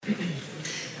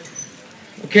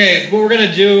Okay, what we're going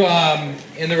to do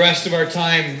in the rest of our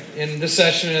time in this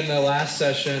session and the last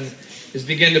session is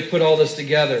begin to put all this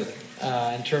together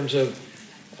in terms of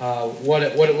what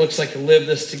it looks like to live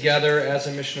this together as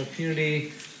a mission of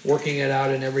community, working it out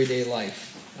in everyday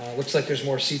life. Looks like there's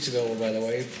more seats available, by the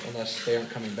way, unless they aren't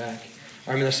coming back.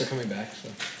 Or unless they're coming back. So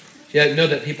if you know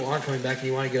that people aren't coming back and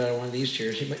you want to get out of one of these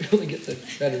chairs, you might be able to get the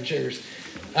better chairs.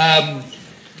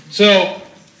 So I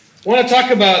want to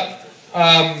talk about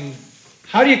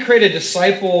how do you create a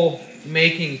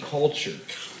disciple-making culture?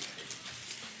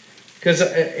 Because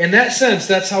in that sense,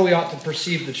 that's how we ought to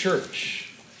perceive the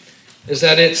church, is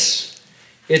that it's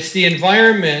the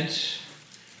environment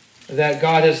that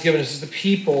God has given us, as the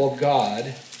people of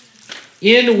God,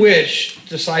 in which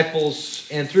disciples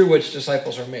and through which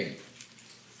disciples are made.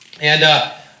 And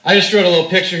I just wrote a little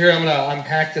picture here. I'm going to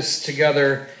unpack this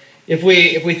together. If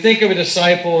we think of a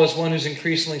disciple as one who's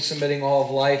increasingly submitting all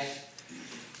of life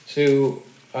to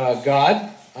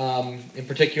God, in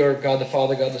particular God the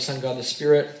Father, God the Son, God the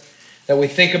Spirit, that we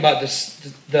think about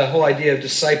this, the whole idea of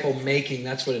disciple making,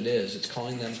 that's what it is. It's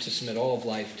calling them to submit all of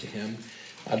life to Him,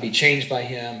 be changed by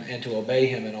Him, and to obey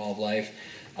Him in all of life.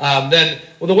 The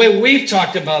way we've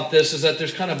talked about this is that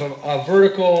there's kind of a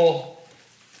vertical,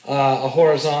 a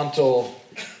horizontal,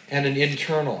 and an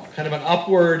internal, kind of an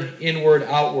upward, inward,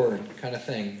 outward kind of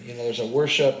thing. You know, there's a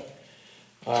worship,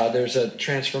 there's a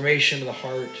transformation of the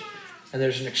heart, and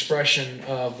there's an expression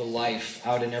of the life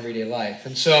out in everyday life.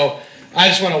 And so I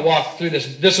just want to walk through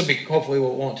this. This will be, hopefully it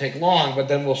won't take long, but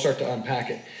then we'll start to unpack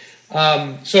it.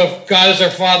 So if God is our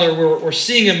Father, we're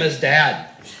seeing Him as Dad.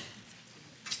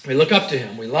 We look up to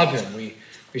Him. We love Him. We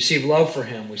receive love for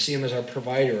Him. We see Him as our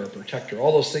provider, our protector.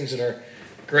 All those things that are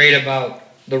great about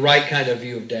the right kind of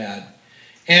view of Dad.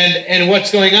 And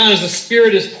what's going on is the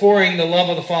Spirit is pouring the love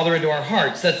of the Father into our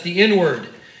hearts. That's the inward.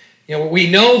 You know, we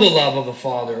know the love of the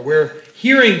Father. We're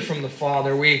hearing from the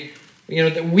Father. We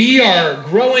are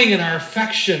growing in our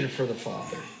affection for the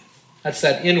Father. That's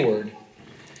that inward.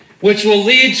 Which will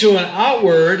lead to an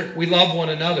outward, we love one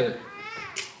another.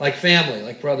 Like family,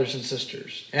 like brothers and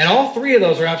sisters. And all three of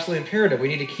those are absolutely imperative. We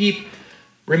need to keep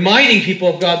reminding people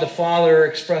of God the Father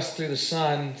expressed through the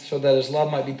Son so that His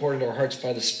love might be poured into our hearts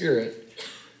by the Spirit.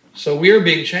 So we are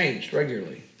being changed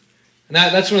regularly. And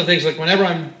that's one of the things, like whenever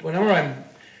I'm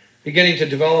beginning to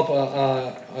develop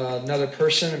another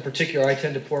person, in particular, I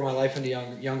tend to pour my life into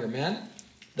younger men,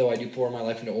 though I do pour my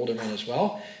life into older men as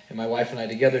well. And my wife and I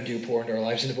together do pour into our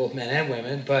lives into both men and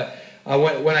women. But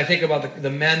when I think about the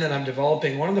men that I'm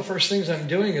developing, one of the first things I'm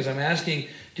doing is I'm asking,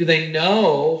 do they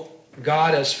know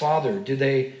God as Father? Do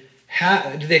they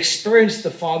experience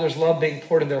the Father's love being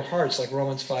poured in their hearts, like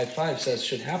Romans 5:5 says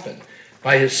should happen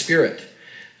by His Spirit?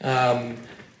 And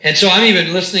so I'm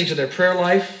even listening to their prayer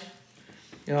life.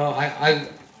 You know,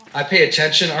 I pay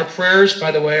attention. Our prayers, by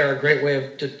the way, are a great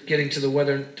way of getting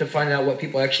to find out what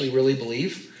people actually really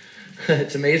believe.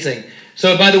 It's amazing.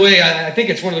 So, by the way, I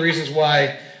think it's one of the reasons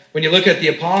why when you look at the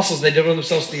apostles, they devote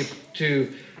themselves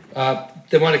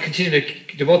they want to continue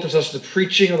to devote themselves to the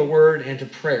preaching of the word and to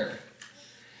prayer.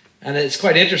 And it's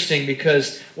quite interesting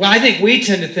because, I think we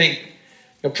tend to think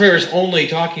prayer is only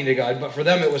talking to God, but for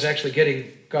them it was actually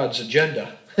getting God's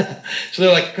agenda. So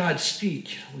they're like, God,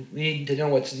 speak. We need to know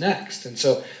what's next. And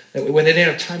so when they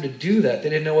didn't have time to do that, they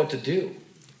didn't know what to do.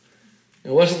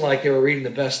 It wasn't like they were reading the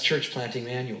best church planting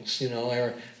manuals,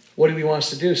 or what do we want us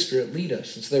to do? Spirit, lead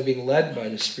us. And so they're being led by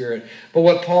the Spirit. But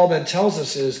what Paul then tells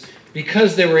us is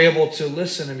because they were able to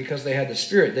listen and because they had the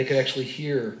Spirit, they could actually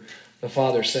hear the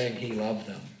Father saying He loved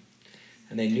them.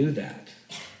 And they knew that.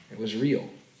 It was real.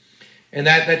 And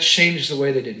that changed the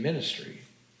way they did ministry.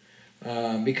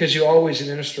 Because you always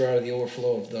minister out of the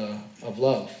overflow of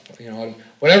love.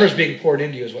 Whatever's being poured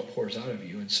into you is what pours out of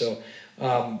you. And so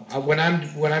when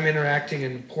I'm interacting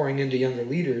and pouring into younger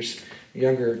leaders,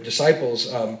 younger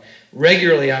disciples,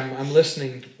 regularly I'm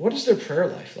listening. What is their prayer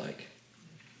life like?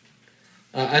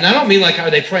 And I don't mean like,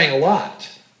 are they praying a lot?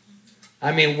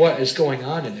 I mean, what is going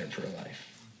on in their prayer life?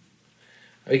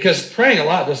 Because praying a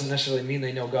lot doesn't necessarily mean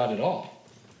they know God at all.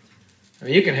 I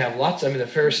mean, you can have the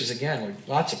Pharisees, again,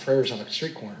 lots of prayers on a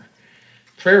street corner.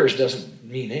 Praying doesn't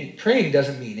mean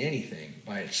anything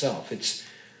by itself. It's,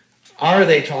 are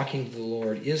they talking to the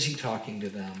Lord? Is He talking to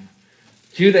them?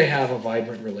 Do they have a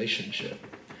vibrant relationship?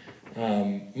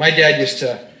 My dad used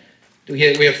to,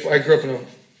 I grew up in a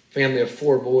family of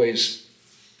 4 boys,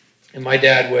 and my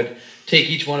dad would take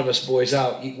each one of us boys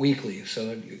out weekly.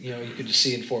 So, you could just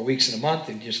see in 4 weeks in a month,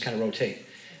 and just kind of rotate.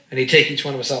 And he'd take each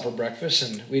one of us out for breakfast,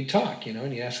 and we'd talk,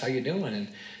 and he'd ask, how you doing?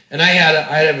 And I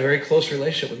had a very close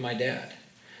relationship with my dad.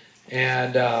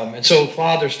 And so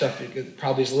father stuff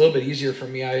probably is a little bit easier for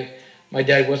me. My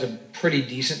dad was a pretty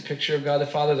decent picture of God the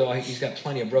Father, though he's got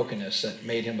plenty of brokenness that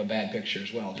made him a bad picture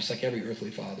as well, just like every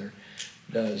earthly father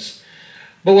does.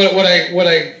 But what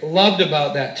I loved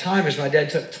about that time is my dad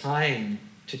took time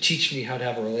to teach me how to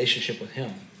have a relationship with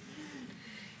him.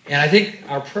 And I think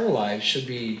our prayer lives should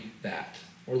be that.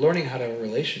 We're learning how to have a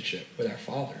relationship with our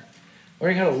Father,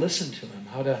 learning how to listen to him,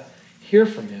 how to hear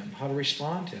from him, how to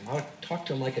respond to him, how to talk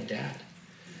to him like a dad.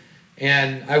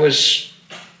 And I was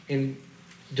in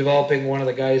developing one of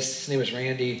the guys, his name is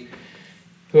Randy,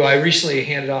 who I recently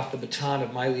handed off the baton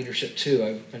of my leadership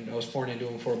to. I was pouring into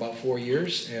him for about 4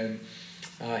 years, and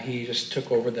he just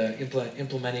took over the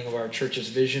implementing of our church's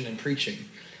vision and preaching,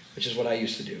 which is what I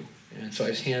used to do. And so I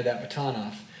just handed that baton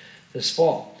off this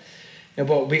fall.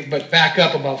 But back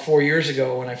up about 4 years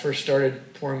ago, when I first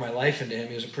started pouring my life into him,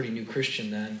 he was a pretty new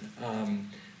Christian then.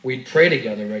 We'd pray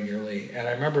together regularly, and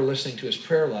I remember listening to his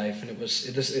prayer life, and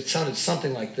it sounded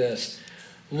something like this: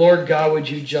 Lord God, would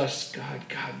you just,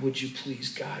 God, would you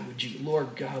please, God, would you,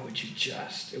 Lord God, would you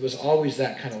just. It was always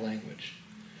that kind of language.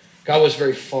 God was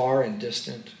very far and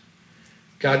distant.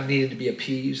 God needed to be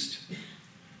appeased.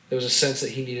 There was a sense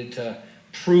that he needed to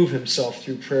prove himself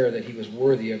through prayer that he was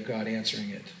worthy of God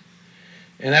answering it.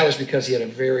 And that was because he had a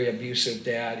very abusive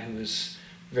dad who was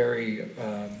very,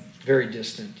 very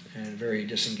distant and very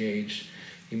disengaged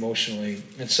emotionally.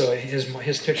 And so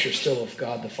his picture still of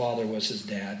God the Father was his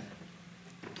dad.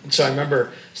 And so I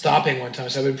remember stopping one time.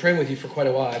 So I've been praying with you for quite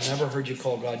a while. I've never heard you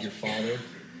call God your Father.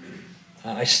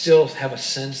 I still have a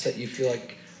sense that you feel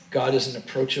like God isn't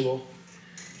approachable.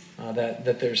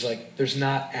 That there's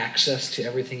not access to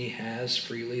everything he has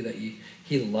freely. That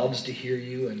he loves to hear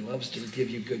you and loves to give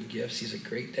you good gifts. He's a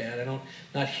great dad.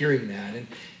 Not hearing that. And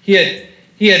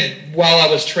he had while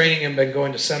I was training him, been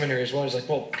going to seminary as well. He's like,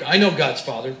 well, I know God's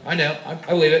Father. I know. I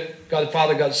believe it. God the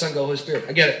Father, God the Son, God the Holy Spirit.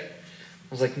 I get it.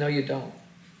 I was like, no, you don't.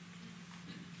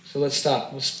 So let's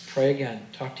stop. Let's pray again.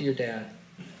 Talk to your dad.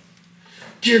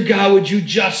 Dear God, would you, and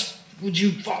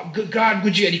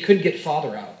he couldn't get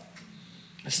Father out.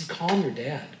 I said, calm your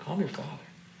dad. Calm your father.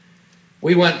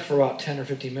 We went for about 10 or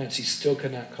 15 minutes. He still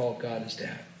could not call God his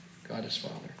dad, God his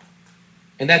Father.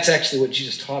 And that's actually what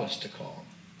Jesus taught us to call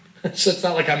him. So it's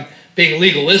not like I'm being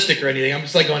legalistic or anything. I'm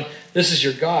just like going, this is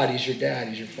your God. He's your dad.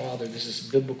 He's your Father. This is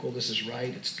biblical. This is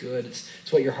right. It's good.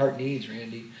 It's what your heart needs,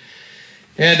 Randy.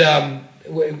 And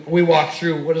we walk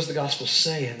through, what does the gospel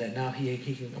say? And that now he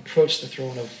can approach the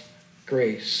throne of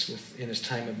grace in his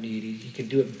time of need. He can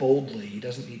do it boldly. He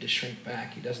doesn't need to shrink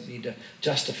back. He doesn't need to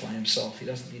justify himself. He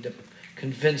doesn't need to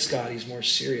convince God he's more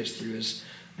serious through his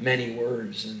many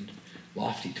words and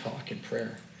lofty talk and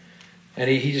prayer. And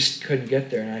he just couldn't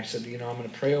get there. And I said, I'm going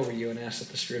to pray over you and ask that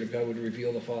the Spirit of God would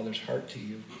reveal the Father's heart to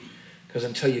you. Because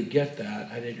until you get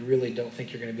that, I really don't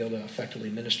think you're going to be able to effectively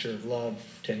minister love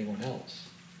to anyone else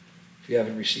if you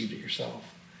haven't received it yourself.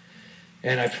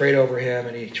 And I prayed over him,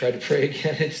 and he tried to pray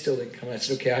again, and it still didn't come. I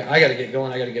said, okay, I got to get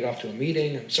going. I got to get off to a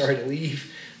meeting. I'm sorry to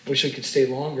leave. Wish I could stay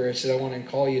longer. I said, I want to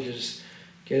call you to just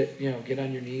get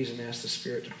on your knees and ask the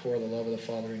Spirit to pour the love of the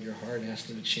Father in your heart and ask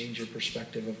him to change your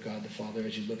perspective of God the Father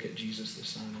as you look at Jesus the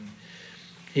Son.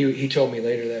 And he told me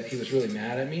later that he was really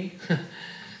mad at me.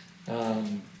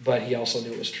 But he also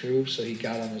knew it was true, so he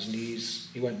got on his knees.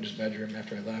 He went in his bedroom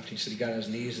after I left. He said he got on his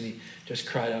knees and he just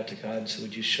cried out to God and said,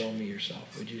 would you show me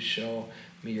yourself? Would you show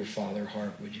me your Father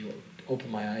heart? Would you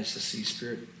open my eyes to see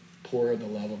Spirit pour the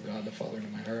love of God the Father into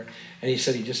my heart? And he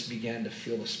said he just began to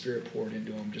feel the Spirit poured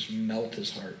into him, just melt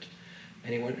his heart.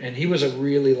 And he was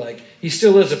he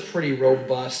still is a pretty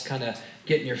robust kind of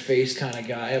get in your face kind of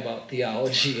guy about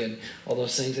theology and all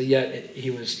those things. And yet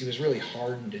he was really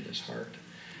hardened in his heart.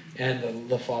 And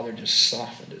the Father just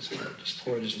softened his heart, just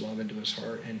poured his love into his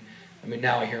heart. And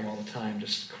now I hear him all the time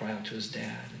just cry out to his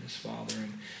dad and his Father.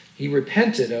 And he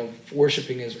repented of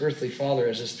worshiping his earthly father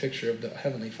as his picture of the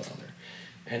heavenly Father.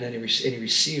 And then he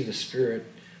received the Spirit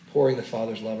pouring the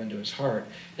Father's love into his heart.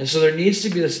 And so there needs to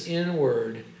be this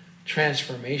inward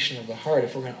transformation of the heart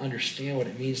if we're going to understand what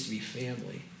it means to be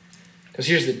family. Because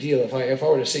here's the deal. If I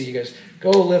were to say to you guys, go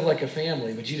live like a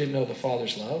family, but you didn't know the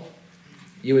Father's love,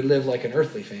 you would live like an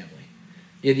earthly family.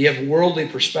 You have worldly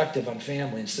perspective on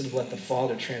family instead of let the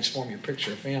Father transform your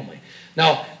picture of family.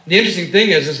 Now, the interesting thing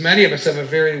is many of us have a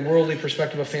very worldly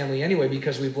perspective of family anyway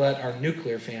because we've let our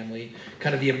nuclear family,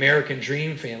 kind of the American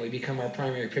dream family, become our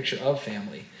primary picture of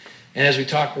family. And as we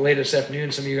talk later this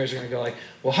afternoon, some of you guys are going to go like,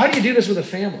 well, how do you do this with a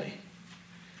family?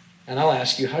 And I'll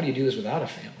ask you, how do you do this without a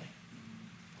family?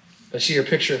 But see, your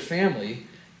picture of family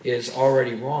is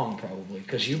already wrong probably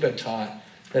because you've been taught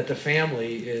that the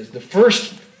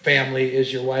first family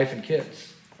is your wife and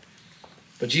kids.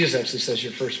 But Jesus actually says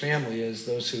your first family is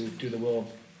those who do the will of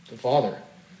the Father.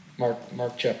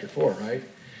 Mark chapter 4, right?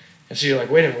 And so you're like,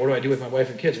 wait a minute, what do I do with my wife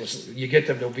and kids? Well, you get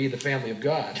them to be the family of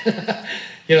God.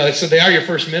 So they are your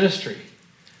first ministry.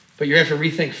 But you have to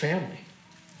rethink family.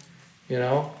 And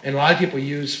a lot of people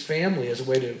use family as a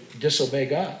way to disobey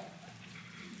God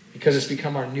because it's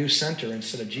become our new center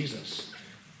instead of Jesus.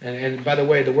 And by the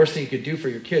way, the worst thing you could do for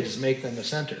your kids is make them the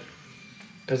center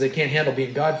because they can't handle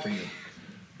being God for you,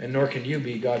 and nor can you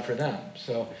be God for them.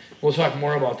 So we'll talk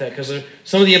more about that because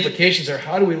some of the implications are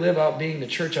how do we live out being the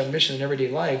church on mission in everyday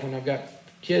life when I've got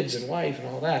kids and wife and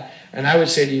all that. And I would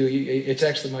say to you, it's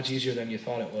actually much easier than you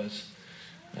thought it was.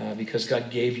 Because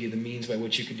God gave you the means by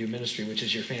which you could do ministry, which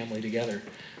is your family together,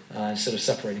 instead of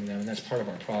separating them. And that's part of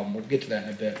our problem. We'll get to that in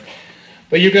a bit.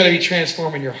 But you've got to be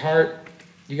transformed in your heart.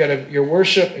 You got to your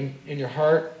worship in your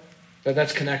heart, but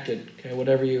that's connected. Okay,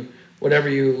 whatever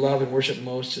you love and worship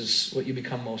most is what you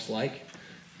become most like.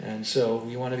 And so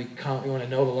you want to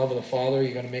know the love of the Father.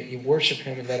 You worship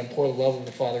Him and let Him pour the love of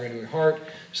the Father into your heart,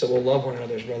 so that we'll love one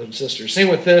another as brothers and sisters. Same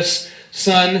with this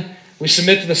Son. We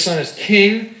submit to the Son as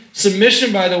King.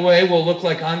 Submission, by the way, will look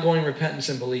like ongoing repentance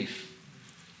and belief.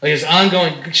 Like it's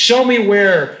ongoing. Show me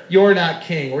where you're not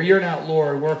king, or you're not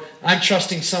Lord, where I'm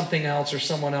trusting something else or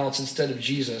someone else instead of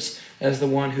Jesus as the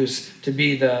one who's to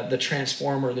be the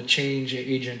transformer, the change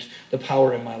agent, the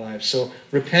power in my life. So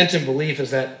repent and belief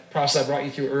is that process I brought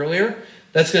you through earlier.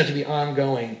 That's going to be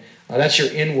ongoing. That's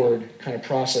your inward kind of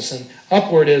process. And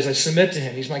upward is I submit to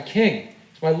Him. He's my king.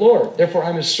 He's my Lord. Therefore,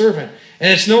 I'm His servant.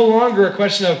 And it's no longer a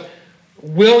question of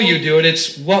will you do it?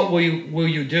 It's what will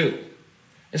you do?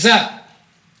 It's not,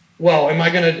 well, am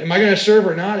I gonna serve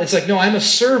or not? It's like, no, I'm a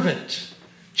servant.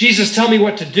 Jesus, tell me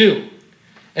what to do.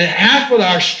 And half of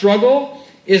our struggle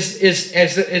is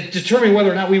determining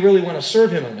whether or not we really want to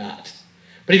serve Him or not.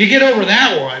 But if you get over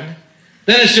that one,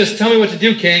 then it's just tell me what to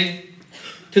do, King.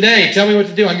 Today, tell me what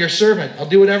to do. I'm your servant. I'll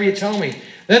do whatever you tell me.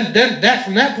 Then that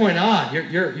from that point on,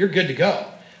 you're good to go.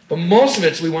 But most of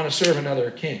it's we want to serve another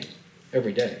king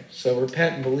every day. So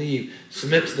repent and believe,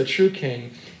 submit to the true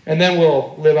King, and then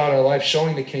we'll live out our life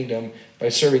showing the kingdom by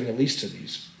serving the least of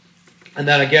these. And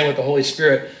then again with the Holy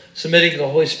Spirit, submitting to the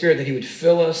Holy Spirit that He would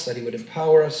fill us, that He would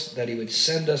empower us, that He would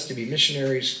send us to be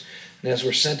missionaries. And as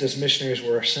we're sent as missionaries,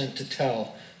 we're sent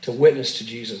to witness to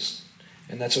Jesus.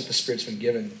 And that's what the Spirit's been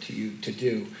given to you to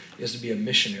do, is to be a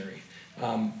missionary.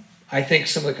 I think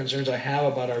some of the concerns I have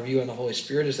about our view on the Holy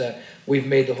Spirit is that we've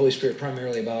made the Holy Spirit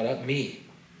primarily about me.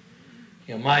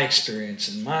 My experience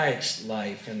and my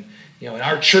life and, in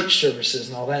our church services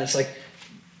and all that. It's like,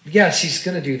 yes, He's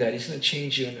going to do that. He's going to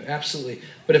change you, and absolutely.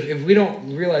 But if we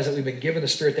don't realize that we've been given the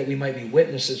Spirit that we might be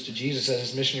witnesses to Jesus as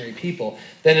His missionary people,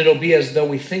 then it'll be as though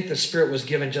we think the Spirit was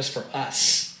given just for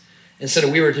us, instead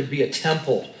of we were to be a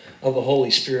temple of the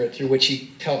Holy Spirit through which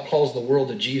He calls the world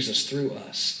to Jesus through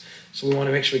us. So we want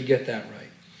to make sure we get that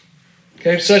right.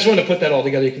 Okay, so I just wanted to put that all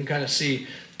together. You can kind of see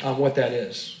what that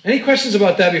is. Any questions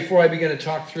about that before I begin to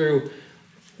talk through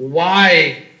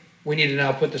why we need to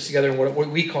now put this together in what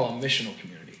we call a missional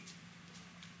community?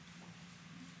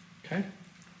 Okay?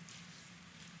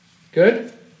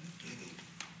 Good?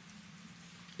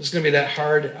 This is going to be that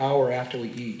hard hour after we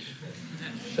eat.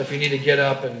 So if you need to get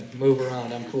up and move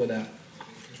around, I'm cool with that.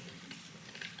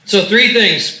 So 3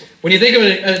 things. When you think of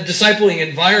a discipling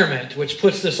environment, which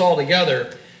puts this all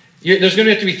together, there's going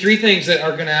to have to be 3 things that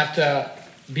are going to have to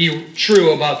be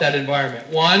true about that environment.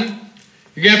 1,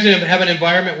 you're going to have an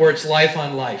environment where it's life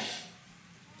on life.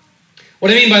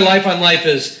 What I mean by life on life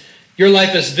is your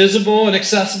life is visible and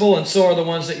accessible, and so are the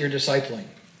ones that you're discipling.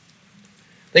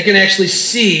 They can actually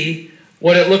see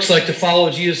what it looks like to follow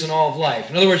Jesus in all of life.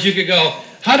 In other words, you could go,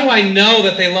 how do I know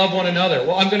that they love one another?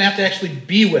 Well, I'm going to have to actually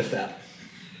be with them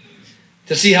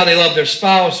to see how they love their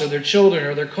spouse or their children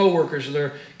or their coworkers or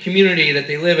their community that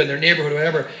they live in, their neighborhood or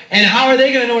whatever. And how are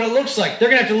they going to know what it looks like? They're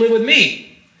going to have to live with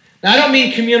me. Now, I don't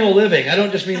mean communal living. I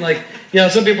don't just mean like,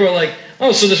 some people are like,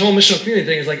 oh, so this whole missional community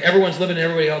thing is like everyone's living in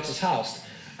everybody else's house.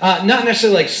 Not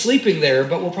necessarily like sleeping there,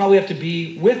 but we'll probably have to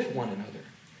be with one another.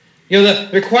 The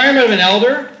requirement of an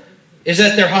elder is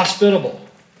that they're hospitable.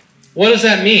 What does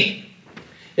that mean?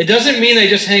 It doesn't mean they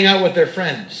just hang out with their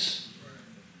friends.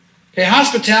 Okay,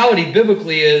 hospitality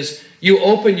biblically is you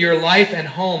open your life and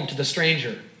home to the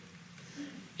stranger.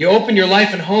 You open your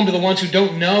life and home to the ones who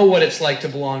don't know what it's like to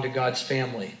belong to God's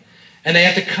family. And they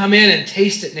have to come in and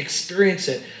taste it and experience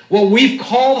it. What we've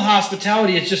called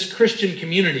hospitality is just Christian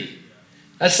community.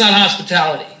 That's not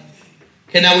hospitality.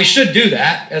 Okay, now we should do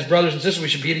that as brothers and sisters. We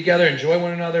should be together, enjoy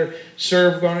one another,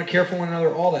 serve one another, care for one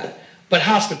another, all that. But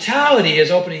hospitality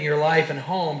is opening your life and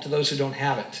home to those who don't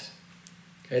have it.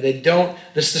 Okay,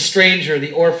 this is the stranger,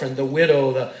 the orphan, the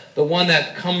widow, the one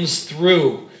that comes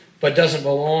through but doesn't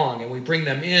belong, and we bring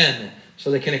them in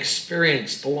so they can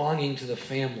experience belonging to the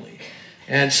family.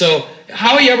 And so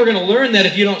how are you ever going to learn that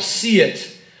if you don't see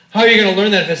it? How are you going to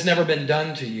learn that if it's never been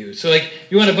done to you? So like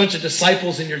you want a bunch of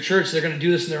disciples in your church, they're going to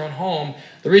do this in their own home.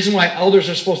 The reason why elders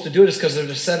are supposed to do it is because they're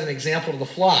to set an example to the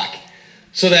flock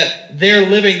so that they're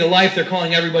living the life they're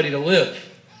calling everybody to live.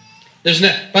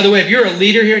 By the way, if you're a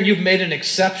leader here and you've made an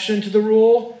exception to the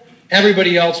rule,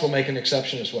 everybody else will make an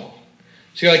exception as well.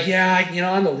 So you're like, yeah,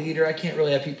 I'm the leader. I can't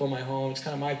really have people in my home. It's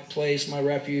kind of my place, my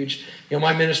refuge.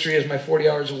 My ministry is my 40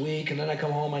 hours a week, and then I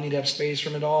come home. I need to have space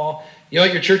from it all. You know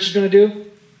what your church is going to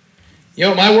do? You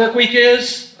know what my work week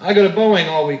is? I go to Boeing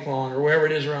all week long, or wherever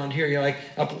it is around here. Like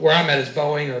up where I'm at is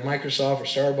Boeing or Microsoft or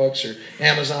Starbucks or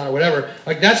Amazon or whatever.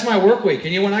 Like that's my work week.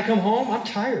 And when I come home, I'm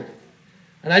tired.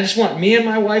 And I just want me and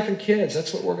my wife and kids.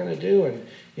 That's what we're going to do. And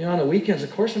on the weekends,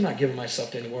 of course, I'm not giving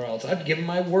myself to anywhere else. I've given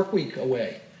my work week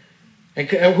away. And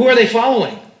who are they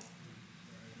following?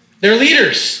 They're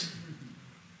leaders.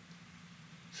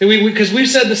 See, because we've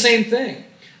said the same thing.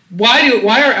 Why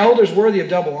are elders worthy of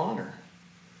double honor?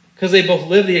 Because they both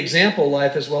live the example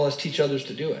life as well as teach others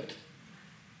to do it.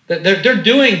 They're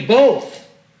doing both.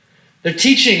 They're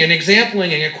teaching and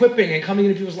exampling and equipping and coming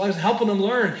into people's lives and helping them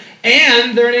learn.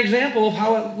 And they're an example of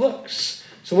how it looks.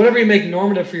 So whatever you make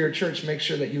normative for your church, make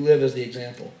sure that you live as the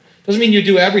example. Doesn't mean you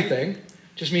do everything.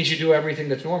 It just means you do everything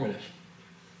that's normative.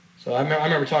 So I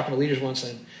remember talking to leaders once,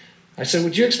 and I said,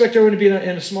 would you expect everyone to be in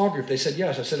a small group? They said,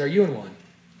 yes. I said, are you in one?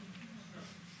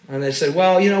 And they said,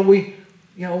 well, we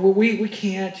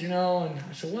can't, And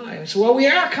I said, why? And I said, well, we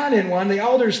are kind of in one. The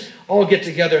elders all get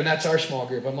together, and that's our small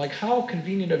group. I'm like, how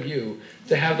convenient of you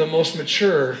to have the most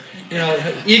mature,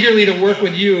 eagerly to work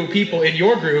with you people in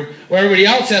your group, where everybody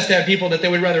else has to have people that they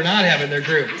would rather not have in their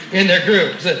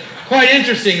group. So quite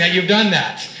interesting that you've done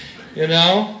that,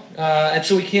 And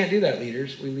so we can't do that,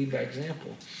 leaders. We lead by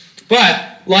example.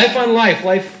 But life on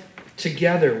life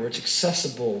together, where it's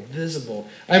accessible, visible.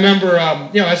 I remember,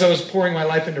 as I was pouring my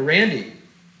life into Randy,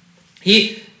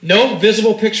 no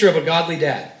visible picture of a godly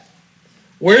dad.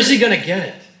 Where's he going to get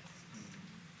it?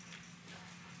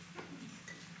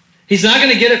 He's not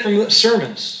going to get it from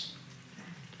sermons.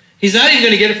 He's not even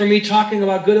going to get it from me talking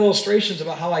about good illustrations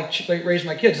about how I raise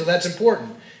my kids. So that's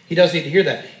important. He does need to hear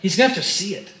that. He's going to have to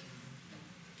see it.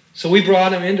 So we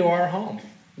brought him into our home.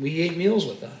 We ate meals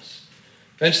with us.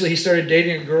 Eventually he started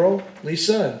dating a girl,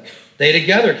 Lisa, and they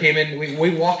together came in.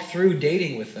 We walked through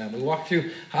dating with them. We walked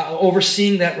through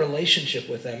overseeing that relationship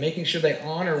with them, making sure they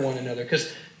honor one another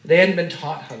because they hadn't been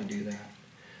taught how to do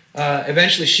that.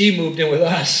 Eventually she moved in with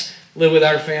us, lived with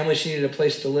our family. She needed a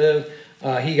place to live.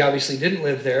 He obviously didn't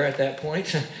live there at that point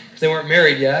because they weren't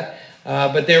married yet.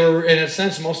 But they were, in a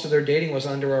sense, most of their dating was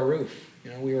under our roof.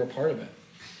 We were a part of it.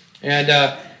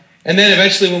 And then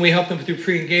eventually when we helped them through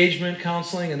pre-engagement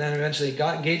counseling, and then eventually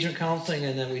got engagement counseling,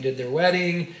 and then we did their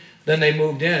wedding, then they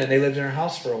moved in, and they lived in our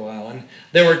house for a while. And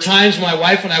there were times my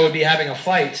wife and I would be having a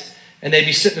fight, and they'd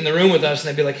be sitting in the room with us, and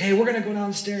they'd be like, hey, we're going to go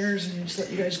downstairs and just let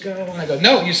you guys go. And I go,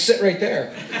 no, you sit right there.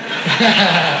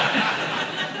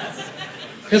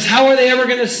 Because how are they ever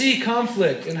going to see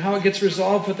conflict and how it gets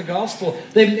resolved with the gospel?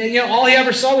 All he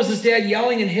ever saw was his dad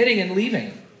yelling and hitting and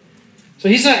leaving. So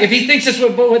if he thinks that's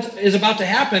what is about to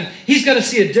happen, he's got to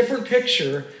see a different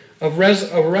picture of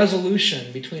a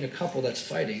resolution between a couple that's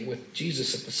fighting with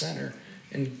Jesus at the center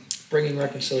and bringing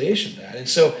reconciliation to that. And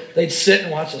so they'd sit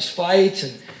and watch us fight,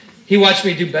 and he watched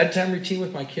me do bedtime routine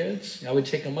with my kids. I would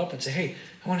take them up and say, hey,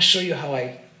 I want to show you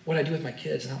what I do with my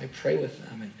kids and how I pray with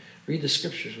them and read the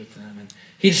scriptures with them. And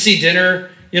he'd see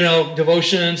dinner,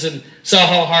 devotions, and saw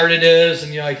how hard it is,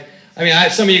 and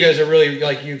some of you guys are really,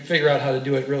 you figure out how to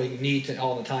do it really neat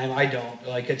all the time. I don't.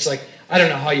 I don't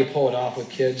know how you pull it off with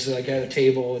kids, at a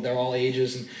table, they're all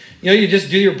ages. And, you just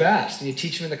do your best. And you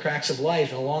teach them in the cracks of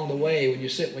life. And along the way,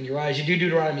 when you rise, you do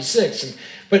Deuteronomy 6.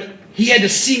 But he had to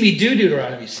see me do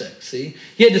Deuteronomy 6, see?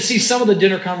 He had to see some of the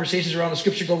dinner conversations around the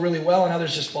scripture go really well, and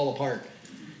others just fall apart.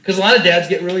 Because a lot of dads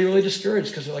get really, really discouraged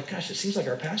because they're like, gosh, it seems like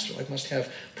our pastor must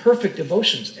have perfect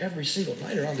devotions every single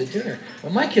night around the dinner.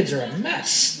 Well, my kids are a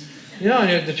mess.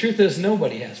 And the truth is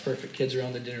nobody has perfect kids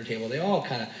around the dinner table. They all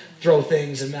kind of throw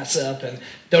things and mess up and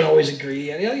don't always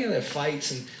agree. And they have fights.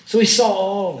 And so he saw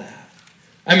all that.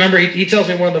 I remember he tells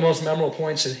me one of the most memorable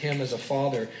points in him as a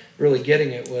father really getting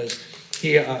it was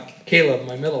Caleb,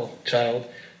 my middle child,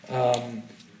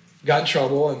 got in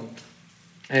trouble, and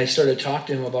I started to talk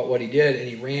to him about what he did, and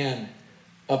he ran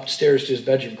upstairs to his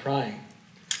bedroom crying.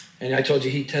 And I told you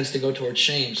he tends to go towards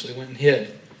shame, so he went and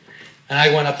hid. And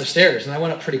I went up the stairs, and I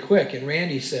went up pretty quick. And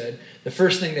Randy said, the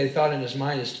first thing they thought in his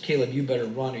mind is, Caleb, you better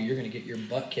run or you're going to get your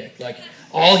butt kicked.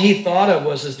 All he thought of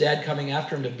was his dad coming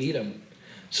after him to beat him.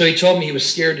 So he told me he was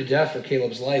scared to death for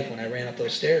Caleb's life when I ran up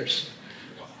those stairs.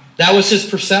 That was his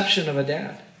perception of a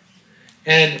dad.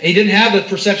 And he didn't have the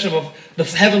perception of the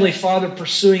Heavenly Father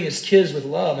pursuing his kids with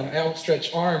love and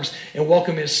outstretched arms and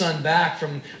welcoming his son back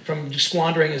from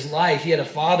squandering his life. He had a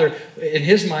father in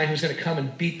his mind who's going to come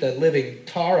and beat the living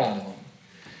tar out of him.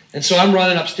 And so I'm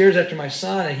running upstairs after my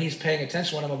son, and he's paying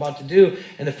attention to what I'm about to do.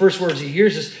 And the first words he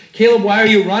hears is, Caleb, why are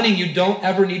you running? You don't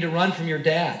ever need to run from your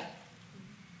dad.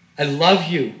 I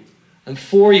love you. I'm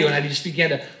for you. And I just began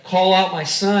to call out my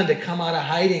son to come out of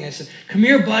hiding. I said, come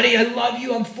here, buddy. I love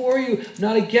you. I'm for you. I'm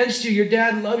not against you. Your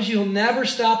dad loves you. He'll never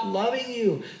stop loving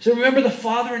you. So remember the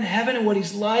Father in heaven and what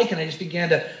he's like. And I just began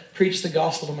to preach the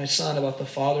gospel to my son about the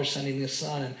Father sending the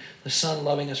Son and the Son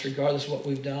loving us regardless of what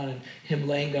we've done and him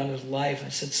laying down his life. I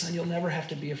said, son, you'll never have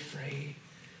to be afraid.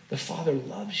 The Father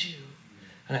loves you.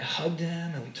 And I hugged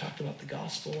him, and we talked about the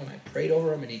gospel, and I prayed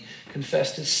over him, and he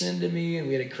confessed his sin to me, and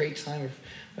we had a great time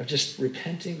of just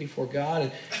repenting before God.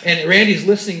 And Randy's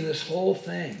listening to this whole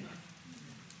thing.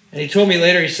 And he told me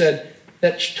later, he said,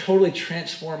 that totally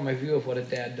transformed my view of what a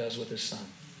dad does with his son.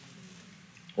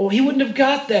 Well, he wouldn't have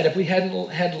got that if we hadn't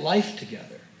had life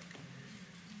together.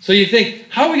 So you think,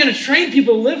 how are we going to train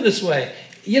people to live this way?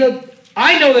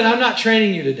 I know that I'm not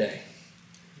training you today.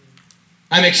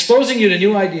 I'm exposing you to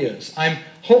new ideas.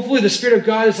 Hopefully the Spirit of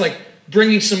God is like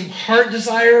bringing some heart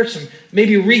desire, some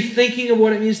maybe rethinking of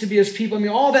what it means to be His people. I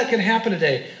mean, all that can happen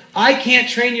today. I can't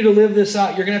train you to live this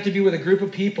out. You're going to have to be with a group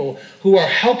of people who are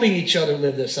helping each other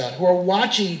live this out, who are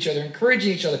watching each other,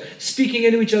 encouraging each other, speaking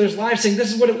into each other's lives, saying,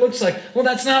 this is what it looks like. Well,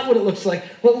 that's not what it looks like.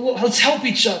 Well, let's help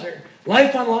each other.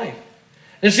 Life on life.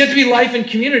 And it's going to be life in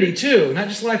community too. Not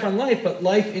just life on life, but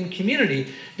life in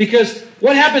community. Because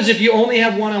what happens if you only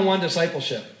have one-on-one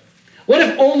discipleship? What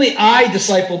if only I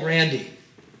discipled Randy?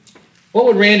 What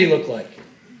would Randy look like?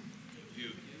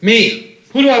 Me.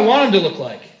 Who do I want him to look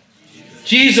like?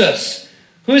 Jesus.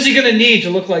 Who is he going to need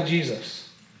to look like Jesus?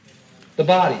 The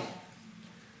body.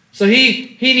 So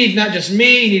he needed not just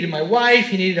me, he needed my wife,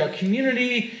 he needed our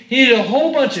community, he needed a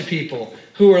whole bunch of people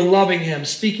who are loving him,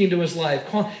 speaking to his life.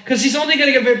 Because he's only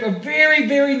going to give a very,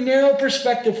 very narrow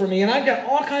perspective for me. And I've got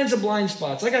all kinds of blind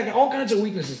spots. I've got all kinds of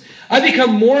weaknesses. I've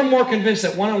become more and more convinced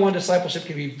that one-on-one discipleship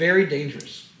can be very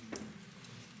dangerous.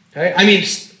 Okay? I mean,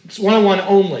 it's one-on-one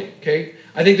only. Okay?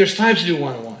 I think there's times to do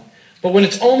one-on-one. But when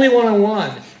it's only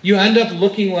one-on-one, you end up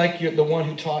looking like you're the one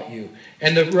who taught you.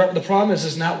 And the problem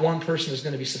is not one person is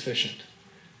going to be sufficient.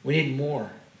 We need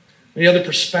more. We need other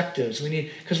perspectives.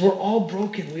 Because we're all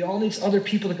broken. We all need other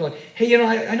people to go like, hey,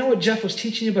 I know what Jeff was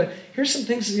teaching you, but here's some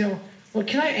things, well,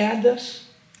 can I add this?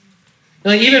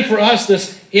 Now, even for us,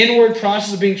 this inward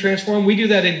process of being transformed, we do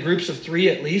that in groups of 3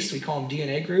 at least. We call them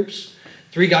DNA groups.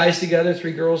 3 guys together,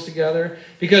 3 girls together.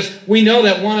 Because we know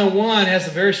that one-on-one has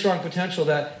a very strong potential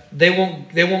that they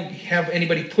won't have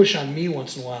anybody push on me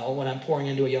once in a while when I'm pouring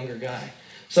into a younger guy.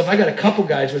 So if I got a couple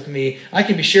guys with me, I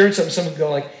can be sharing something, someone can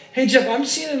go like, hey, Jeff, I'm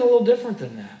seeing it a little different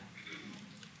than that.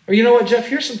 Or you know what, Jeff,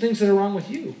 here's some things that are wrong with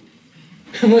you.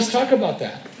 Let's talk about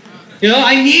that.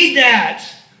 I need that.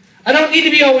 I don't need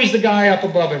to be always the guy up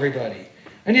above everybody.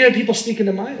 I need to have people speak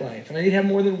into my life, and I need to have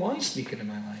more than one speak into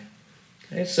my life.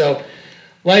 Okay, so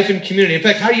life and community. In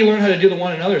fact, how do you learn how to do the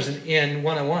one another's in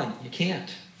one-on-one? You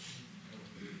can't.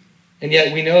 And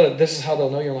yet we know that this is how they'll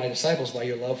know you're my disciples, by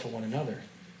your love for one another.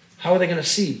 How are they going to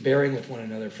see bearing with one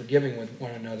another, forgiving with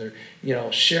one another,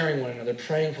 sharing one another,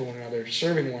 praying for one another,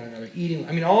 serving one another, eating?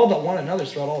 I mean, all the one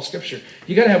another's throughout all of Scripture.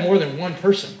 You got to have more than one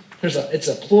person. It's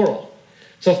a plural.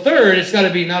 So third, it's got to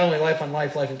be not only life on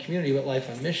life, life in community, but life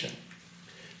on mission.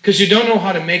 Because you don't know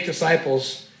how to make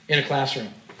disciples in a classroom.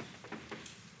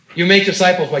 You make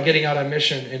disciples by getting out on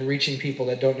mission and reaching people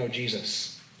that don't know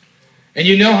Jesus. And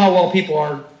you know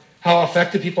how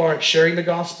effective people are at sharing the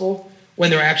gospel when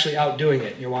they're actually out doing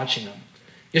it and you're watching them.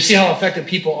 You see how effective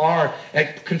people are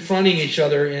at confronting each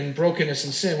other in brokenness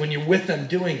and sin when you're with them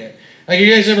doing it. Like, have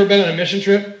you guys ever been on a mission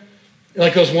trip?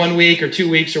 Like those 1 week or 2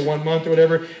 weeks or 1 month or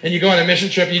whatever, and you go on a mission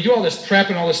trip and you do all this prep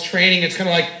and all this training. It's kind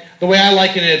of like, the way I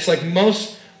liken it, it's like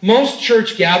most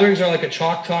church gatherings are like a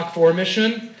chalk talk for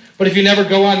mission, but if you never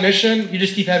go on mission, you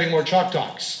just keep having more chalk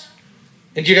talks.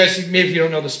 And you guys, maybe if you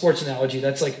don't know the sports analogy,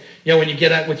 that's like, when you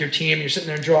get out with your team, you're sitting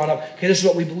there and drawing up, okay, this is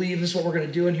what we believe, this is what we're going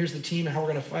to do, and here's the team and how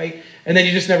we're going to fight. And then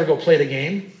you just never go play the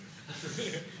game.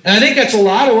 And I think that's a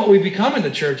lot of what we've become in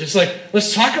the church. It's like,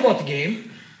 let's talk about the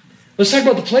game. Let's talk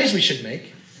about the plays we should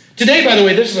make. Today, by the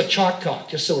way, this is a chalk talk,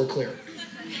 just so we're clear.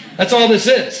 That's all this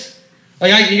is.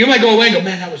 Like, you might go away and go,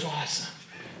 man, that was awesome.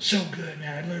 So good,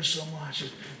 man. I learned so much.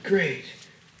 It's great.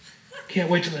 Can't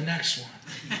wait till the next one.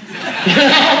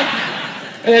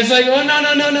 And it's like, oh,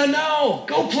 no.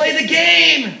 Go play the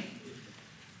game.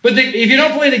 But if you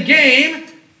don't play the game,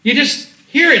 you just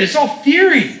hear it. It's all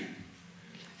theory.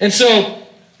 And so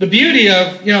the beauty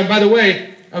of, by the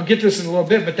way, I'll get this in a little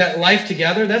bit, but that life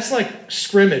together, that's like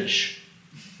scrimmage.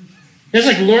 It's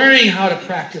like learning how to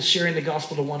practice sharing the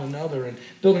gospel to one another and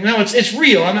building. Now, it's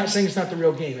real. I'm not saying it's not the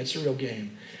real game. It's the real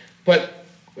game. But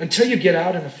until you get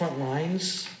out in the front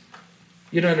lines,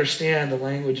 you don't understand the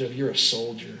language of you're a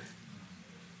soldier.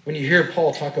 When you hear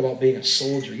Paul talk about being a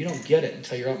soldier, you don't get it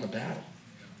until you're out in the battle.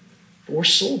 But we're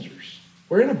soldiers.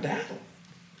 We're in a battle.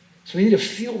 So we need to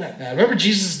feel that battle. Remember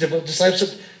Jesus'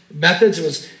 discipleship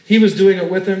methods? He was doing it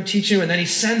with them, teaching them, and then he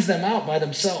sends them out by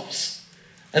themselves.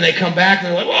 And they come back and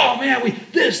they're like, oh man,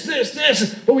 this,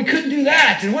 but we couldn't do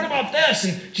that. And what about this?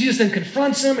 And Jesus then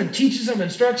confronts them and teaches them,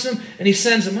 instructs them, and he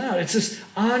sends them out. It's this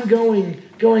ongoing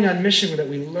going on mission that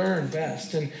we learn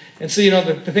best. And so,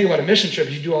 the thing about a mission trip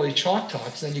is you do all these chalk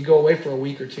talks, and then you go away for a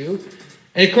week or two.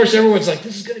 And of course, everyone's like,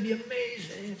 this is going to be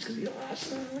amazing. It's going to be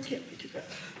awesome. I can't wait to go.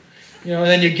 And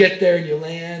then you get there and you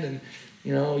land and,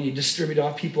 you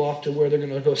distribute people off to where they're going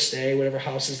to go stay, whatever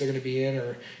houses they're going to be in,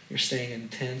 or you're staying in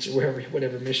tents or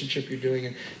whatever mission trip you're doing.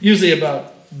 And usually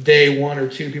about day 1 or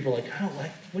 2, people are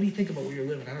like, what do you think about where you're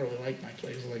living? I don't really like my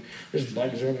place. Like, there's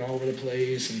bugs running all over the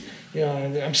place,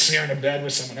 and, I'm sharing a bed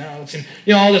with someone else, and,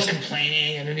 all this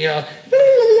complaining,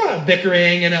 and,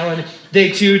 bickering, and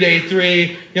day 2, day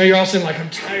 3, you're all saying, like,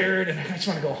 I'm tired, and I just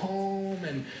want to go home,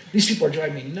 and these people are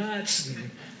driving me nuts,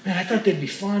 and, man, I thought they'd be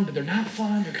fun, but they're not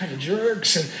fun. They're kind of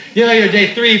jerks. And, you're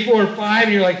day 3, 4, 5,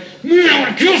 and you're like, man, I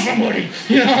want to kill somebody.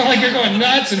 Like you're going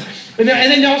nuts. And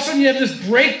then all of a sudden you have this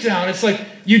breakdown. It's like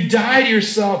you die to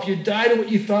yourself. You die to what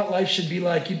you thought life should be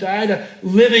like. You die to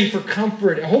living for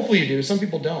comfort. And hopefully you do. Some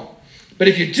people don't. But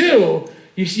if you do,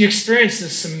 you experience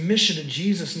this submission to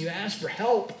Jesus, and you ask for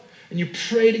help. And you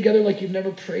pray together like you've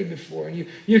never prayed before. And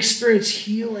you experience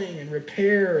healing and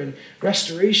repair and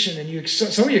restoration. And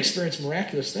some of you experience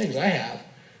miraculous things. I have.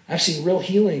 I've seen real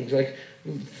healings, like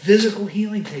physical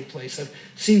healing take place. I've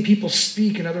seen people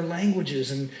speak in other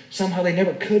languages, and somehow they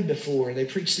never could before. They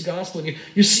preach the gospel. And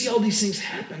you see all these things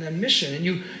happen on mission. And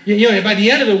you by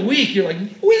the end of the week, you're like, we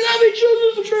love each other.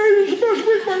 It's amazing. It's the best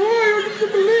week of my life. I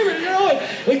can't believe it.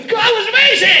 Like God was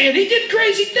amazing, and he did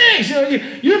crazy things.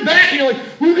 You're back, and you're like,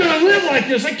 we're going to live like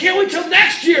this. I can't wait till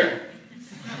next year.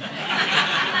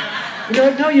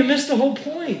 No, you missed the whole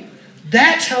point.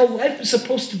 That's how life is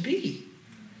supposed to be.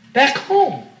 Back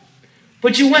home.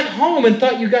 But you went home and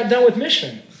thought you got done with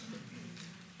mission.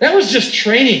 That was just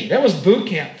training. That was boot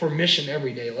camp for mission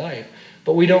everyday life.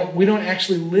 But we don't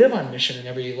actually live on mission in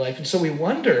everyday life. And so we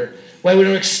wonder why we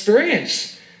don't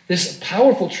experience this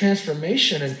powerful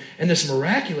transformation and this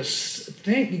miraculous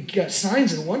thing. You got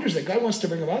signs and wonders that God wants to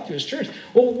bring about through his church.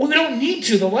 Well, we don't need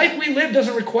to. The life we live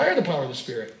doesn't require the power of the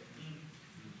Spirit.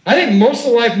 I think most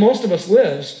of the life most of us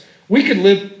lives, we could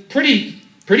live pretty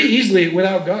easily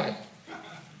without God.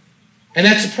 And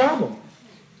that's the problem.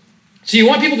 So you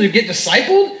want people to get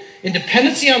discipled in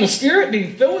dependency on the Spirit,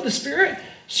 being filled with the Spirit,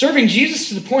 serving Jesus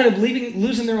to the point of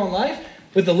losing their own life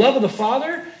with the love of the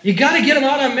Father. You got to get them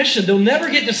out on mission. They'll never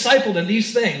get discipled in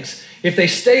these things if they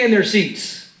stay in their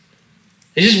seats.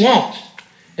 They just won't.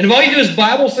 And if all you do is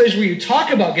Bible studies where you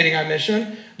talk about getting on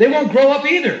mission, they won't grow up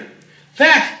either. In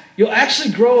fact, you'll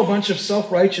actually grow a bunch of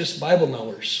self-righteous Bible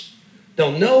knowers.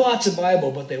 They'll know lots of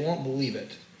Bible, but they won't believe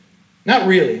it. Not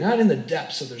really, not in the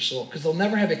depths of their soul, because they'll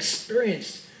never have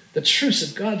experienced the truths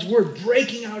of God's word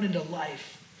breaking out into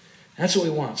life. That's what we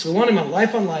want. So we want them on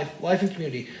life in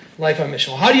community, life on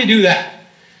mission. Well, how do you do that?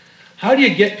 How do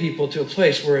you get people to a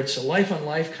place where it's a life on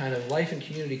life kind of, life in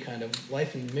community kind of,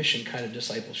 life in mission kind of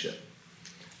discipleship?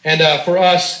 And for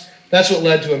us, that's what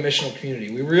led to a missional community.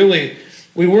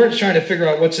 We weren't trying to figure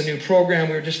out what's a new program.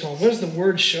 We were just going, what does the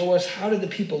word show us? How did the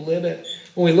people live it?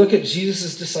 When we look at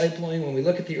Jesus' discipling, when we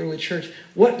look at the early church,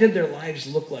 what did their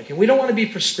lives look like? And we don't want to be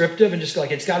prescriptive and just go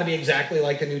like, it's got to be exactly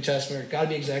like the New Testament, or it's got to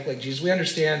be exactly like Jesus. We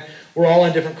understand we're all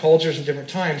in different cultures and different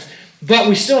times, but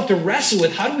we still have to wrestle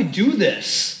with, how do we do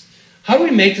this? How do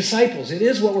we make disciples? It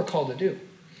is what we're called to do.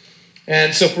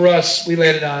 And so for us, we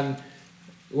landed on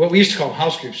what we used to call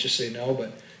house groups, just so you know,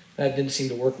 but that didn't seem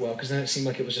to work well, because then it seemed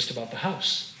like it was just about the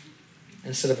house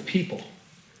instead of a people.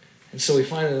 And so we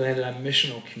finally landed on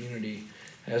missional community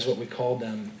as what we called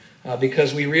them,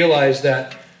 because we realized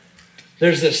that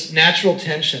there's this natural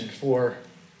tension for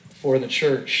the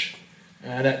church.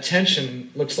 That tension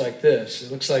looks like this.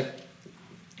 It looks like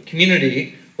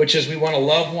community, which is we want to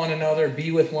love one another,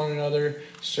 be with one another,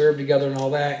 serve together and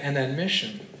all that, and then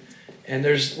mission. And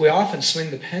we often swing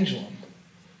the pendulum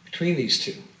between these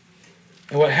two.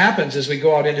 And what happens is we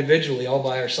go out individually all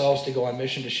by ourselves to go on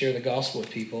mission to share the gospel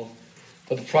with people.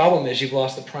 But the problem is you've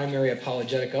lost the primary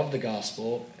apologetic of the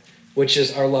gospel, which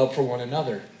is our love for one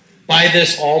another. By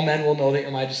this, all men will know that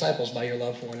you're my disciples, by your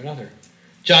love for one another.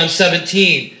 John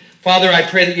 17, Father, I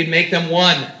pray that you'd make them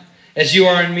one. As you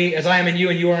are in me, as I am in you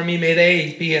and you are in me, may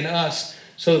they be in us,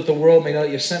 so that the world may know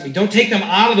that you sent me. Don't take them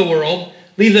out of the world,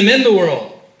 leave them in the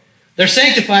world. They're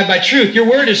sanctified by truth. Your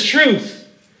word is truth.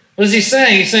 What is he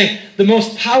saying? He's saying the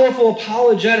most powerful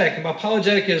apologetic, and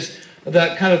apologetic is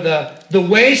the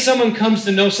way someone comes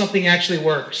to know something actually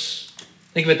works.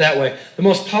 Think of it that way. The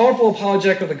most powerful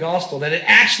apologetic of the gospel, that it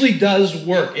actually does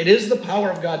work. It is the power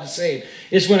of God to save.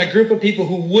 Is when a group of people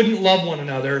who wouldn't love one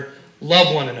another,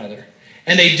 love one another.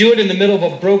 And they do it in the middle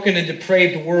of a broken and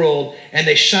depraved world, and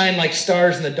they shine like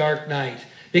stars in the dark night.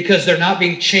 Because they're not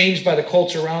being changed by the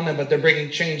culture around them, but they're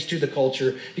bringing change to the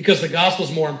culture. Because the gospel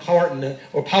is more important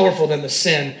or powerful than the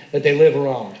sin that they live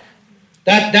around.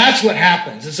 That's what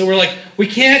happens. And so we're like, we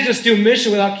can't just do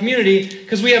mission without community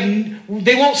because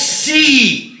they won't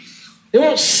see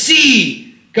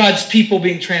God's people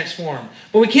being transformed.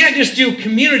 But we can't just do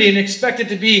community and expect it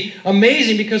to be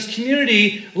amazing, because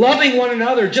community, loving one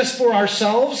another just for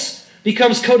ourselves,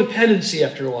 becomes codependency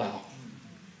after a while.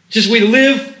 Just we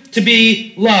live to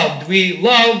be loved. We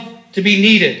love to be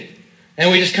needed. And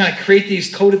we just kind of create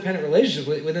these codependent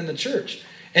relationships within the church.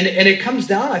 And it comes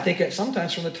down, I think,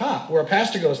 sometimes from the top, where a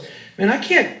pastor goes, man, I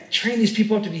can't train these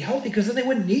people up to be healthy because then they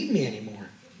wouldn't need me anymore.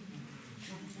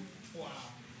 Wow.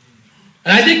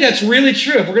 And I think that's really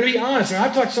true. If we're going to be honest, and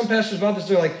I've talked to some pastors about this,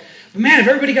 they're like, man, if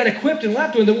everybody got equipped and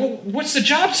left, what's the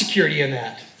job security in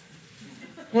that?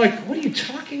 I'm like, what are you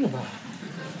talking about?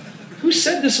 Who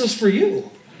said this was for you?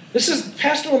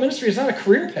 Pastoral ministry is not a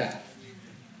career path.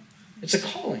 It's a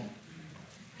calling.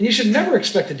 And you should never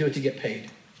expect to do it to get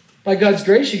paid. By God's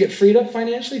grace, you get freed up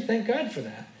financially. Thank God for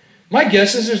that. My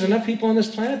guess is there's enough people on this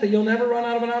planet that you'll never run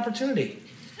out of an opportunity.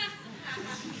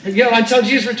 Until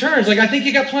Jesus returns, I think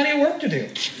you got plenty of work to do.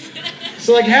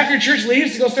 So half your church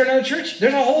leaves to go start another church.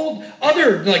 There's a whole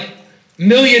other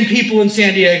million people in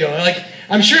San Diego.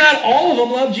 I'm sure not all of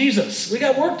them love Jesus. We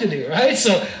got work to do, right?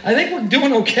 So I think we're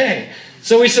doing okay.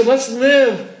 So we said, let's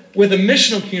live with a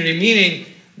missional community, meaning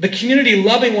the community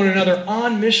loving one another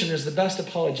on mission is the best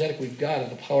apologetic we've got of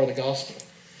the power of the gospel.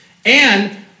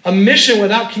 And a mission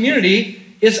without community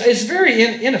is very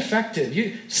ineffective.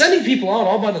 Sending people out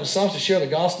all by themselves to share the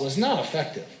gospel is not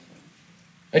effective.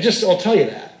 I'll tell you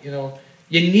that.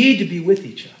 You need to be with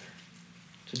each other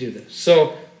to do this.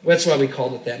 So that's why we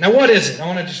called it that. Now, what is it? I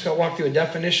want to just walk through a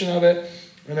definition of it,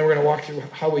 and then we're going to walk through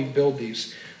how we build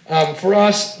these. For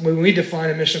us, when we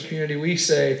define a missional community, we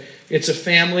say it's a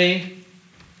family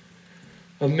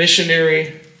of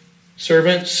missionary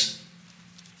servants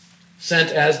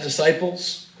sent as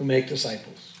disciples who make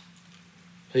disciples.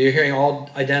 So you're hearing all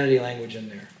identity language in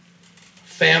there.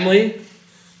 Family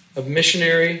of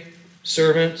missionary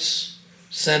servants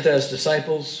sent as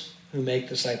disciples who make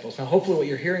disciples. Now hopefully what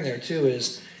you're hearing there too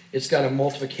is it's got a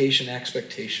multiplication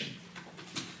expectation.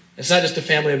 It's not just a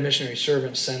family of missionary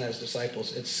servants sent as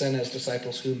disciples. It's sent as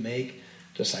disciples who make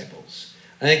disciples.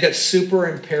 I think that's super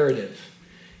imperative.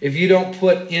 If you don't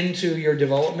put into your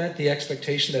development the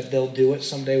expectation that they'll do it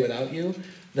someday without you,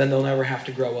 then they'll never have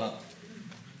to grow up.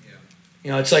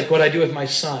 Yeah. It's like what I do with my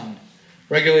son.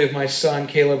 Regularly with my son,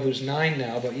 Caleb, who's 9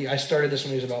 now, but I started this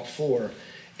when he was about 4.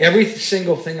 Every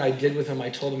single thing I did with him, I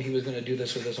told him he was going to do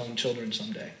this with his own children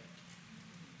someday.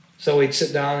 So we'd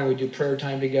sit down and we'd do prayer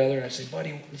time together, and I'd say,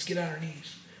 buddy, let's get on our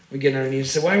knees. We'd get on our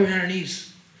knees. He'd say, why are we on our knees?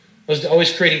 I was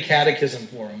always creating catechism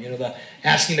for him,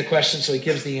 asking the question so he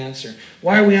gives the answer.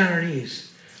 Why are we on our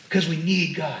knees? Because we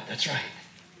need God. That's right.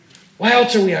 Why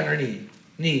else are we on our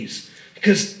knees?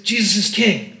 Because Jesus is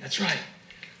King. That's right.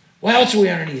 Why else are we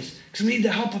on our knees? Because we need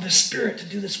the help of His Spirit to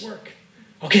do this work.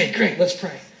 Okay, great. Let's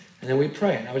pray. And then we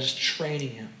pray. And I was just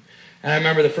training him. And I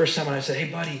remember the first time when I said, hey,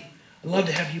 buddy, I'd love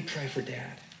to have you pray for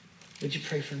Dad. Would you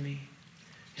pray for me?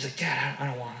 He's like, Dad, I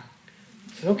don't want to.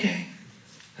 I said, okay.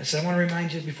 I said, I want to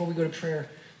remind you before we go to prayer,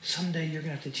 someday you're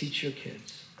going to have to teach your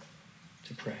kids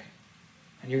to pray.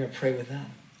 And you're going to pray with them.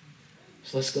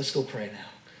 So let's go pray now.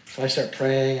 So I start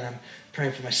praying, and I'm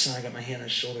praying for my son. I got my hand on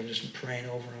his shoulder, just praying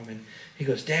over him. And he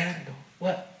goes, Dad? I go,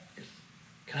 what? He goes,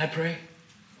 can I pray?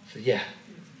 I said, yeah.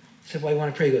 I said, why do you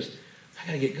want to pray? He goes, I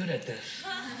got to get good at this.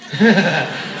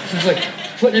 So it's like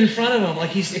putting in front of him,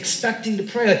 like he's expecting to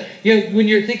pray. When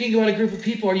you're thinking about a group of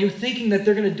people, are you thinking that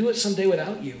they're going to do it someday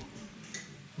without you?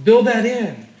 Build that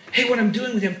in. Hey, what I'm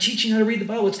doing with you, I'm teaching how to read the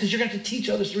Bible. It's because you're going to have to teach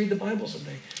others to read the Bible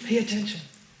someday. Pay attention.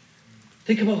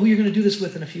 Think about who you're going to do this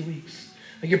with in a few weeks.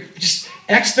 Just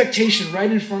expectation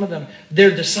right in front of them.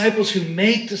 They're disciples who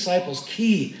make disciples.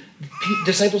 Key.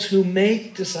 Disciples who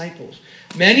make disciples.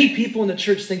 Many people in the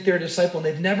church think they're a disciple, and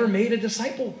they've never made a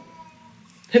disciple.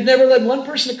 They've never led one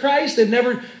person to Christ. They've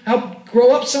never helped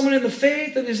grow up someone in the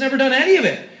faith, and they've never done any of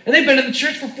it. And they've been in the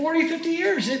church for 40, 50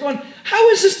 years. And you're going, how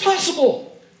is this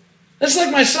possible? That's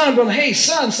like my son. I'm going, hey,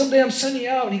 son, someday I'm sending you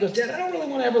out. And he goes, Dad, I don't really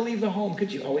want to ever leave the home.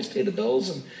 Could you always pay the bills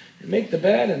and make the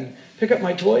bed and pick up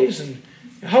my toys? And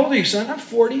how old are you, son? I'm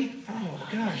 40. Oh,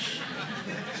 gosh.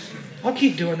 I'll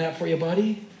keep doing that for you,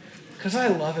 buddy, because I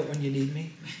love it when you need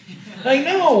me. Like,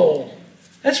 no,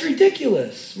 that's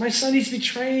ridiculous. My son needs to be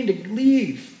trained to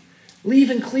leave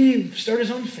and cleave, start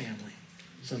his own family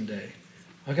someday.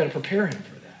 I've got to prepare him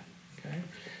for that. Okay?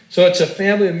 So it's a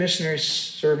family of missionary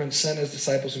servants sent as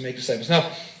disciples who make disciples.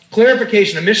 Now,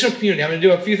 clarification, a missional community. I'm going to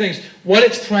do a few things. What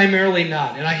it's primarily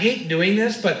not. And I hate doing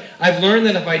this, but I've learned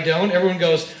that if I don't, everyone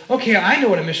goes, okay, I know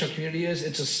what a missional community is.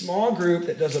 It's a small group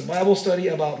that does a Bible study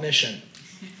about mission.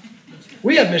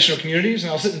 We have missional communities,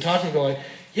 and I'll sit and talk and go like,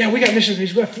 yeah, we got missional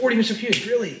communities. We have 40 missional communities.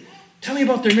 Really? Tell me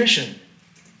about their mission.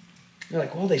 They're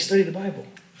like, well, they study the Bible.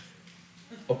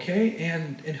 Okay,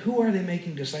 and who are they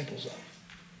making disciples of?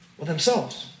 Well,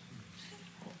 themselves.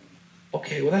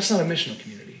 Okay, well, that's not a missional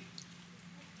community.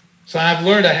 So I've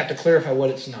learned I have to clarify what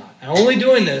it's not. I'm only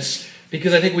doing this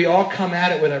because I think we all come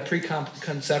at it with our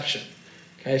preconception.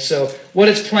 Okay, so what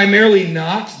it's primarily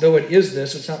not, though it is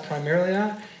this, it's not primarily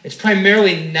not, it's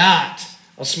primarily not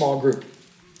a small group.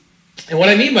 And what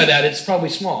I mean by that, it's probably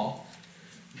small,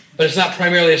 but it's not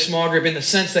primarily a small group in the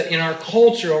sense that in our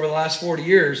culture over the last 40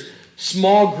 years,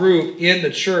 small group in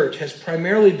the church has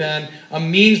primarily been a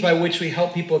means by which we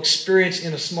help people experience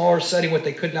in a smaller setting what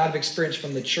they could not have experienced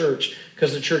from the church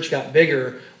because the church got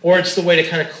bigger, or it's the way to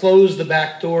kind of close the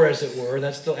back door, as it were.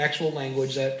 That's the actual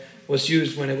language that was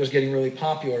used when it was getting really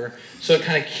popular. So it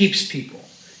kind of keeps people.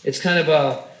 It's kind of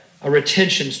a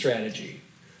retention strategy.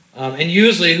 And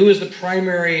usually, who is the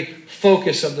primary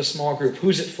focus of the small group?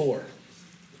 Who's it for?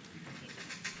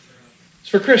 It's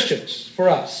for Christians, for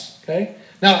us, okay?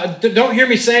 Now, don't hear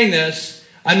me saying this.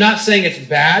 I'm not saying it's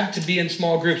bad to be in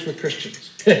small groups with Christians.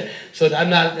 So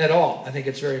I'm not at all. I think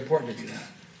it's very important to do that.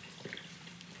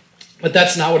 But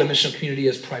that's not what a missional community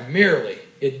is primarily.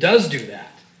 It does do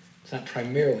that. It's not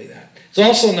primarily that. It's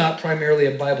also not primarily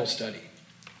a Bible study.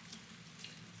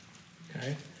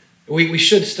 Okay? We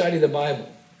should study the Bible.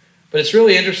 But it's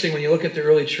really interesting when you look at the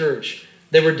early church.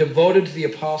 They were devoted to the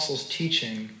apostles'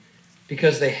 teaching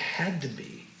because they had to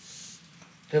be.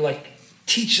 They're like,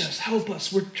 teach us, help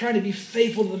us. We're trying to be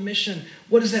faithful to the mission.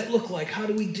 What does that look like? How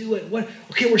do we do it?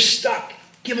 Okay, we're stuck.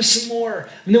 Give us some more.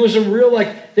 And there was a real,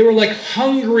 they were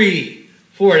hungry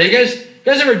for it. You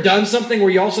guys ever done something where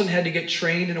you all of a sudden had to get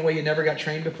trained in a way you never got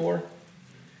trained before?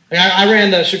 I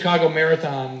ran the Chicago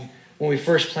Marathon when we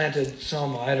first planted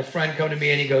Soma. I had a friend come to me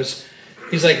and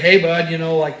he's like, hey, bud,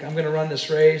 I'm going to run this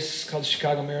race called the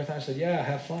Chicago Marathon. I said, yeah,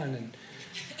 have fun.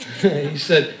 And he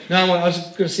said, no, I was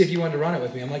going to see if you wanted to run it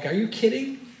with me. I'm like, are you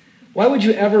kidding? Why would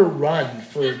you ever run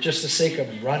for just the sake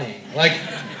of running?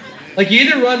 Like you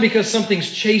either run because something's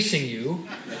chasing you,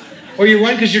 or you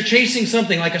run because you're chasing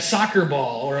something like a soccer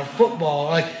ball or a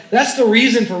football. That's the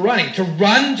reason for running. To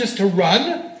run just to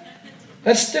run?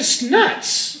 That's just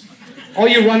nuts. All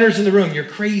you runners in the room, you're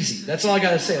crazy. That's all I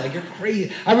got to say. You're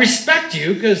crazy. I respect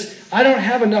you because I don't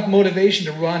have enough motivation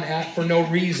to run for no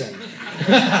reason.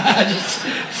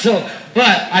 But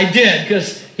I did,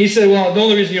 because he said, well, the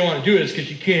only reason you don't want to do it is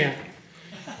because you can't.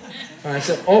 And I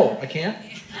said, oh, I can't?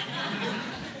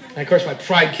 And of course my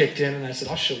pride kicked in, and I said,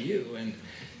 I'll show you.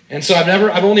 And so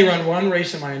I've only run one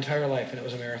race in my entire life, and it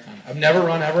was a marathon. I've never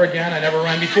run ever again. I never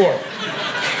ran before.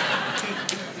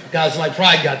 Because my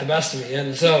pride got the best of me.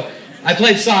 And so I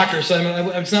played soccer, so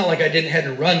it's not like I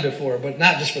hadn't run before, but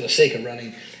not just for the sake of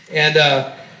running.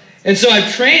 And so I'm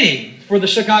training for the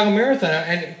Chicago Marathon.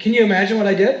 And can you imagine what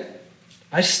I did?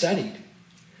 I studied.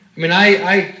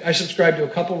 I subscribed to a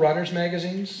couple runners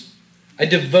magazines. I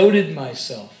devoted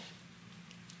myself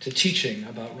to teaching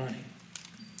about running.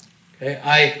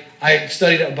 Okay? I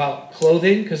studied about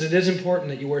clothing, because it is important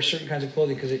that you wear certain kinds of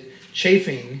clothing, because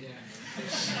chafing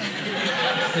is,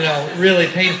 really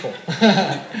painful.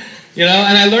 And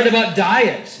I learned about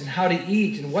diet and how to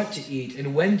eat and what to eat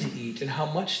and when to eat and how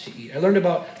much to eat. I learned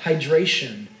about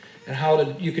hydration and how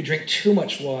you could drink too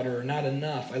much water or not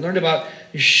enough. I learned about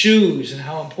your shoes and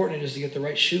how important it is to get the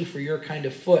right shoe for your kind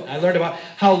of foot. I learned about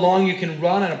how long you can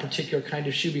run on a particular kind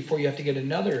of shoe before you have to get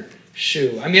another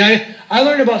shoe. I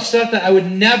learned about stuff that I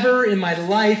would never in my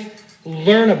life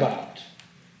learn about.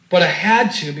 But I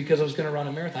had to, because I was going to run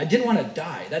a marathon. I didn't want to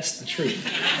die. That's the truth.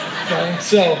 Okay?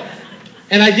 So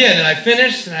And I did, and I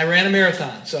finished, and I ran a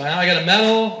marathon. So now I got a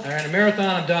medal, I ran a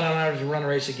marathon, I'm done, I don't have to run a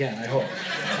race again, I hope.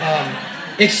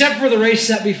 Except for the race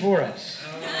set before us.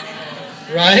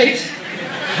 Right?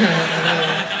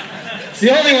 It's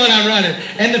the only one I'm running.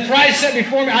 And the prize set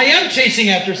before me, I am chasing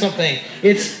after something.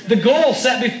 It's the goal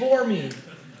set before me.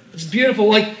 It's beautiful.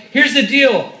 Like, here's the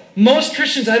deal. Most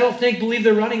Christians, I don't think, believe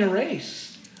they're running a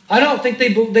race. I don't think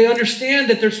they understand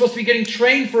that they're supposed to be getting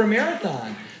trained for a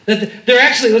marathon. That they're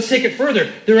actually, let's take it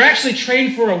further, they're actually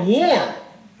trained for a war. I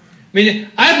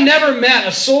mean, I've never met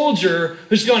a soldier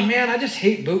who's going, man, I just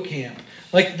hate boot camp.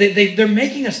 Like, they're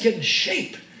making us get in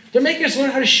shape. They're making us learn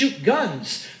how to shoot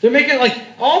guns. They're making, like,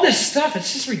 all this stuff.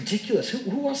 It's just ridiculous.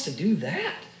 Who wants to do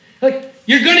that? Like,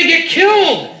 you're going to get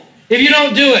killed if you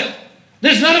don't do it.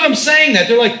 There's none of them saying that.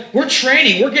 They're like, we're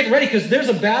training. We're getting ready because there's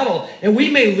a battle, and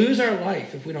we may lose our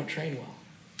life if we don't train well.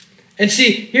 And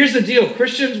see, here's the deal.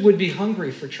 Christians would be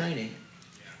hungry for training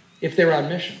if they were on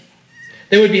mission.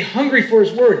 They would be hungry for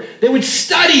His Word. They would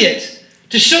study it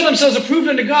to show themselves approved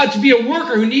unto God, to be a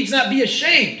worker who needs not be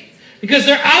ashamed. Because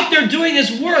they're out there doing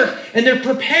His work, and they're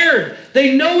prepared.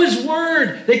 They know His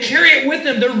Word. They carry it with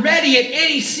them. They're ready at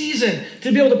any season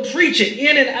to be able to preach it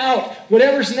in and out.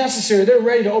 Whatever's necessary, they're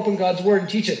ready to open God's Word and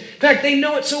teach it. In fact, they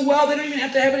know it so well, they don't even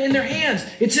have to have it in their hands.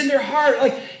 It's in their heart.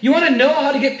 Like, you want to know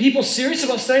how to get people serious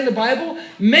about studying the Bible?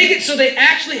 Make it so they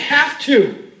actually have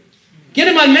to. Get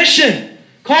them on mission.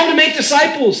 Call them to make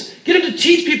disciples. Get them to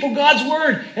teach people God's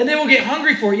Word, and they will get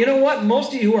hungry for it. You know what?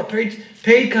 Most of you who are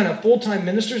paid kind of full-time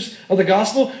ministers of the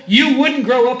gospel, you wouldn't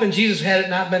grow up in Jesus had it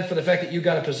not been for the fact that you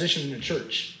got a position in the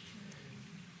church.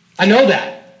 I know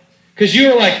that. Because you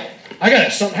were like, I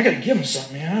got to give him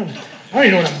something, man. I don't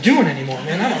even know what I'm doing anymore,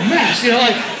 man. I'm a mess. You know,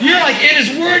 like, you're like in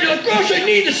His Word, you're like, gosh, I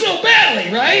need this so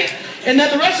badly, right? And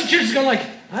then the rest of the church is going like,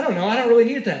 I don't know, I don't really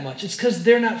need it that much. It's because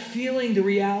they're not feeling the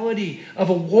reality of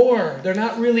a war. They're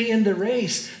not really in the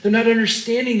race. They're not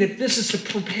understanding that this is to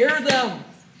prepare them.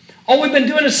 All we've been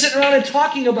doing is sitting around and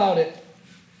talking about it.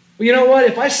 Well, you know what?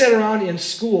 If I sat around in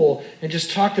school and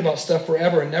just talked about stuff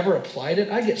forever and never applied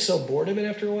it, I'd get so bored of it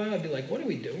after a while. I'd be like, what are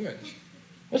we doing?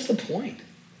 What's the point?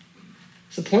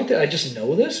 Is the point that I just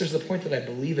know this, or is the point that I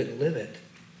believe it and live it?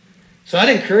 So I'd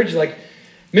encourage you, like,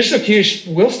 missional communities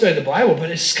will study the Bible, but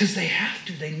it's because they have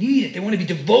to. They need it. They want to be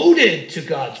devoted to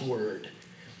God's Word.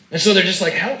 And so they're just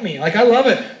like, help me. Like, I love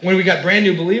it when we got brand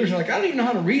new believers. They're like, I don't even know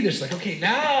how to read this. Like, okay,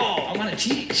 now I want to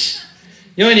teach.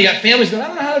 You know, and you got families going, I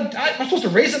don't know how to, I'm supposed to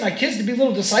raise up my kids to be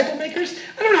little disciple makers?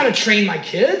 I don't know how to train my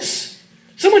kids.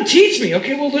 Someone teach me.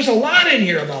 Okay, well, there's a lot in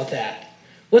here about that.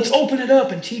 Let's open it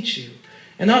up and teach you.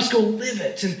 And now let's go live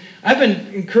it. And I've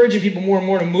been encouraging people more and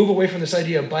more to move away from this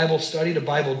idea of Bible study to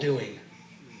Bible doing.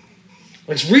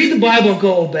 Let's read the Bible and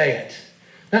go obey it.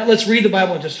 Not let's read the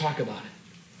Bible and just talk about it.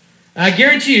 And I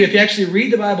guarantee you, if you actually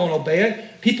read the Bible and obey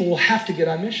it, people will have to get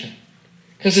on mission.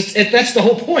 Because that's the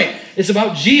whole point. It's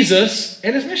about Jesus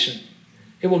and His mission.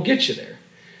 It will get you there.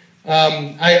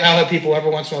 I'll have people every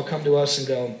once in a while come to us and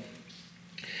go,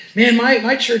 man,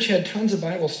 my church had tons of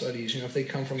Bible studies, if they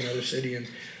come from another city, and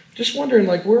just wondering,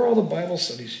 like, where are all the Bible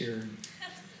studies here?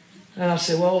 And I'll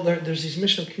say, well, there's these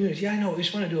missional communities. Yeah, I know, we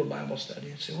just want to do a Bible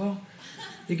study. I'd say, well,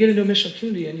 you get into a missional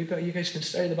community and you guys can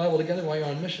study the Bible together while you're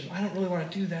on mission. I don't really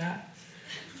want to do that.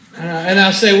 And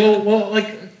I'll say, well,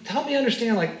 like, help me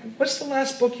understand, like, what's the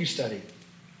last book you studied?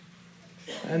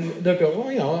 And they'll go,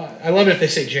 well, I love it if they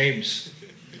say James.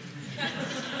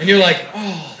 And you're like,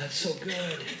 oh, that's so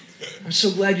good. I'm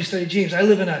so glad you studied James. I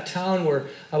live in a town where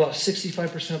about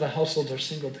 65% of the households are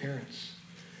single parents.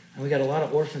 And we got a lot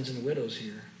of orphans and widows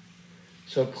here.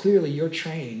 So clearly you're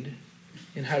trained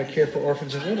in how to care for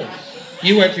orphans and widows.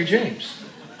 You went through James.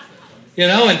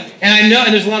 And I know,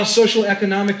 and there's a lot of social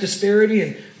economic disparity,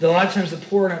 and a lot of times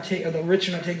the rich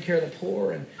are not taking care of the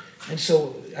poor, and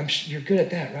so you're good at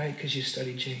that, right? Because you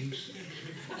studied James.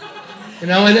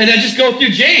 And I just go through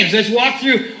James. I just walk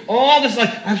through all this,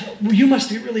 like, you must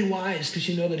be really wise because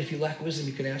you know that if you lack wisdom,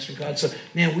 you can ask from God. So,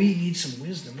 man, we need some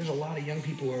wisdom. There's a lot of young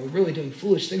people who are really doing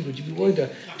foolish things. Would you be willing to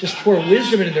just pour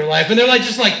wisdom into their life? And they're like,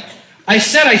 just like, I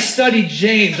said I studied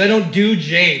James. I don't do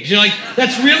James.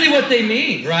 That's really what they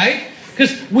mean, right?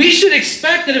 Because we should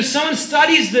expect that if someone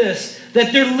studies this,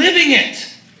 that they're living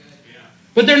it.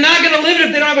 But they're not going to live it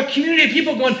if they don't have a community of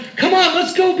people going, come on,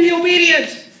 let's go be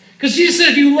obedient. Because Jesus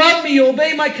said, if you love me, you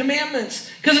obey my commandments.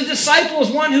 Because a disciple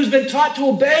is one who's been taught to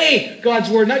obey God's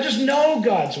word, not just know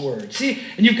God's word. See,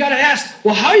 and you've got to ask,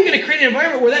 well, how are you going to create an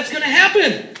environment where that's going to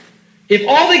happen? If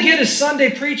all they get is Sunday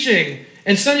preaching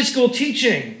and Sunday school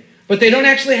teaching, but they don't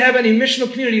actually have any missional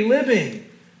community living,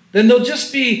 then they'll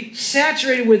just be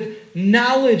saturated with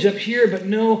knowledge up here, but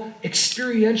no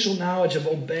experiential knowledge of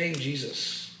obeying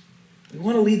Jesus. We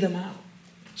want to lead them out.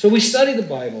 So we study the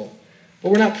Bible,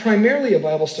 but we're not primarily a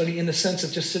Bible study in the sense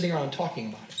of just sitting around talking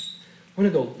about it. We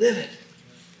want to go live it.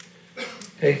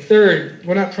 Okay, third,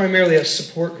 we're not primarily a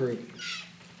support group.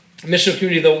 A missional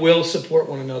community, though, will support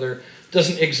one another,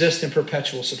 doesn't exist in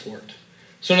perpetual support.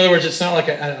 So in other words, it's not like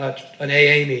an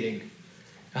AA meeting.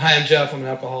 Hi, I'm Jeff. I'm an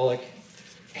alcoholic.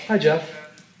 Hi, Jeff.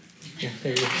 Yeah,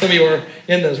 there you go. Some of you are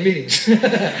in those meetings.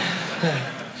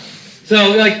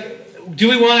 So, do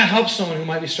we want to help someone who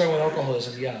might be struggling with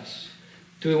alcoholism? Yes.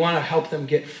 Do we want to help them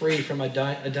get free from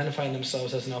identifying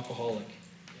themselves as an alcoholic?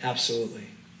 Absolutely.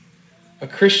 A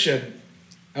Christian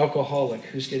alcoholic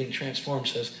who's getting transformed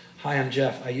says, hi, I'm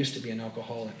Jeff. I used to be an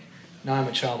alcoholic. Now I'm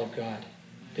a child of God,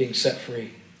 being set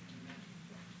free.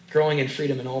 Growing in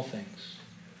freedom in all things.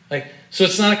 So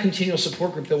it's not a continual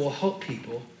support group that will help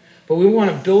people, but we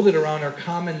want to build it around our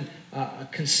common,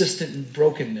 consistent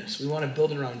brokenness. We want to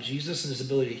build it around Jesus and his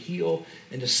ability to heal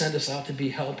and to send us out to be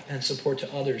help and support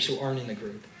to others who aren't in the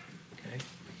group.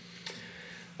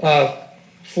 Okay.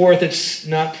 Fourth, it's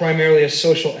not primarily a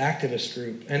social activist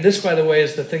group. And this, by the way,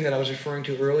 is the thing that I was referring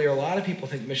to earlier. A lot of people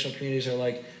think missional communities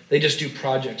are they just do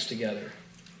projects together.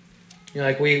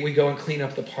 We go and clean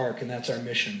up the park, and that's our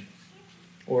mission.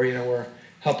 Or, we're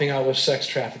helping out with sex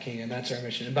trafficking, and that's our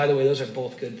mission. And by the way, those are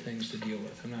both good things to deal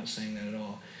with. I'm not saying that at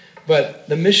all. But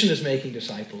the mission is making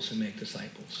disciples who make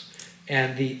disciples.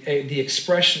 And the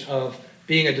expression of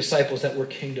being a disciple is that we're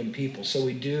kingdom people. So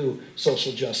we do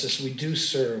social justice, we do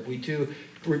serve, we do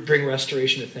bring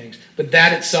restoration to things. But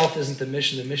that itself isn't the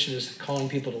mission. The mission is calling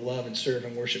people to love and serve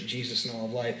and worship Jesus in all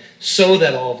of life so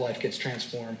that all of life gets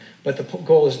transformed. But the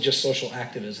goal isn't just social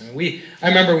activism. And I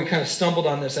remember we kind of stumbled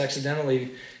on this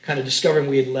accidentally, kind of discovering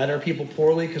we had led our people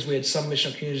poorly because we had some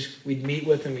missional communities we'd meet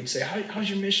with and we'd say, how's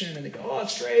your mission? And they go,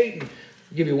 it's great. And I'll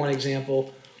give you one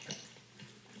example.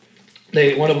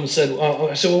 One of them said,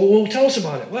 well, tell us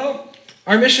about it. Well,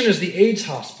 our mission is the AIDS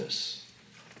hospice.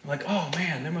 I'm like, oh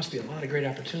man, there must be a lot of great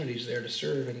opportunities there to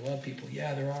serve and love people.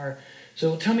 Yeah, there are.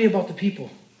 So tell me about the people.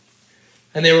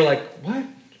 And they were like, what?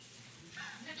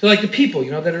 So the people,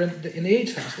 that are in the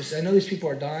AIDS hospice. I know these people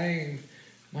are dying.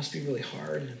 It must be really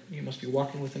hard. You must be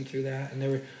walking with them through that. And they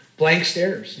were blank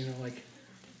stares, who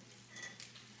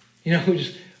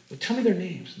just, well, tell me their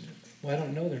names. Well, I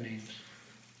don't know their names.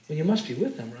 Well, you must be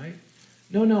with them, right?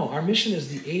 No, our mission is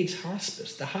the AIDS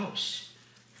hospice, the house.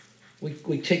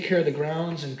 We take care of the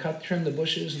grounds and trim the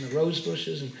bushes and the rose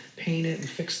bushes and paint it and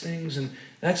fix things, and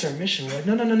that's our mission. We're like,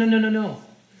 no.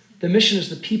 The mission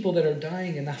is the people that are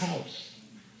dying in the house.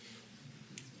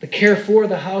 The care for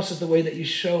the house is the way that you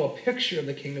show a picture of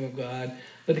the kingdom of God,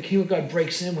 but the kingdom of God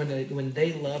breaks in when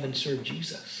they love and serve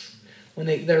Jesus, when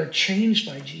they're changed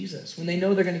by Jesus, when they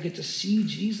know they're going to get to see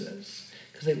Jesus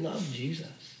because they love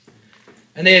Jesus.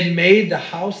 And they had made the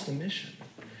house the mission.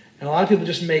 And a lot of people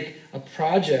just make a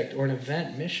project or an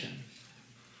event mission.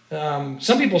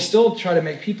 Some people still try to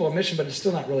make people a mission, but it's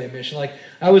still not really a mission.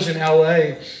 I was in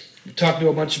LA talking to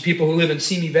a bunch of people who live in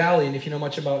Simi Valley, and if you know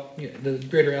much about the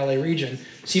greater LA region,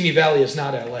 Simi Valley is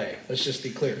not LA. Let's just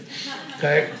be clear.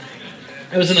 Okay?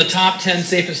 It was in the top 10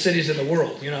 safest cities in the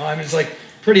world. It's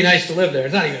pretty nice to live there.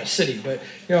 It's not even a city, but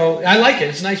I like it.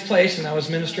 It's a nice place, and I was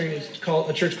ministering at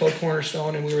a church called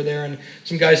Cornerstone, and we were there, and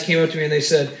some guys came up to me and they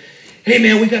said, hey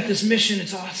man, we got this mission,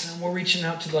 it's awesome. We're reaching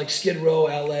out to Skid Row,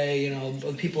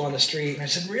 LA, people on the street. And I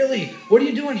said, really? What are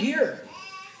you doing here?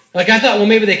 I thought, well,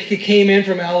 maybe they came in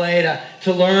from LA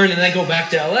to learn and then go back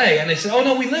to LA. And they said, oh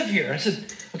no, we live here. I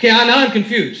said, okay, now I'm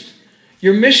confused.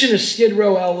 Your mission is Skid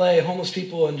Row, LA, homeless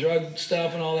people and drug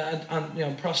stuff and all that,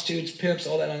 prostitutes, pimps,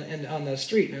 all that on the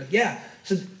street. And I said, yeah. I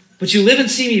said, but you live in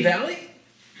Simi Valley?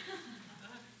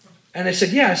 And they said,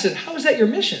 yeah. I said, how is that your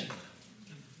mission?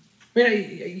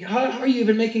 How are you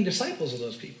even making disciples of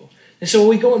those people? And so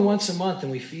we go in once a month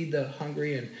and we feed the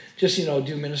hungry and just,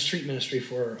 do street ministry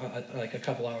for a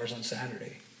couple hours on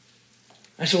Saturday.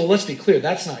 I said, well, let's be clear.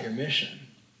 That's not your mission.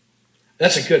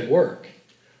 That's a good work.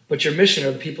 But your mission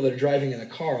are the people that are driving in the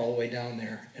car all the way down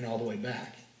there and all the way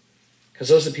back. Because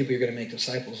those are the people you're going to make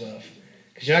disciples of.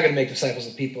 Because you're not going to make disciples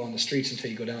of people on the streets until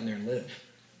you go down there and live.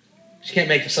 You can't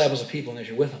make disciples of people unless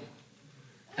you're with them.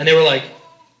 And they were like,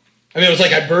 it was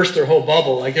like I burst their whole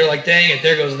bubble. They're like, dang it,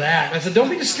 there goes that. And I said, don't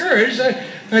be discouraged.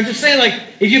 I'm just saying,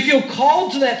 if you feel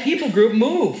called to that people group,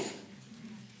 move.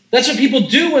 That's what people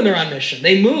do when they're on mission.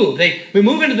 They move. We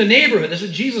move into the neighborhood. That's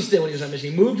what Jesus did when he was on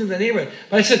mission. He moved into the neighborhood.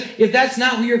 But I said, if that's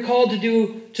not who you're called to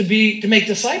do, to make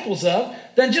disciples of,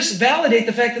 then just validate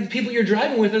the fact that the people you're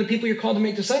driving with are the people you're called to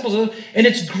make disciples of. And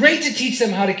it's great to teach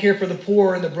them how to care for the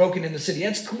poor and the broken in the city.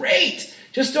 That's great.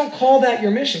 Just don't call that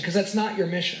your mission, because that's not your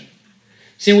mission.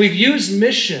 See, we've used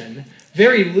mission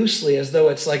very loosely as though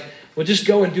it's we'll just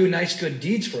go and do nice, good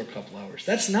deeds for a couple hours.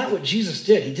 That's not what Jesus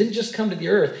did. He didn't just come to the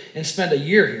earth and spend a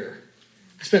year here.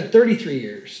 He spent 33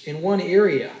 years in one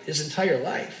area, his entire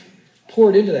life,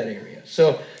 poured into that area.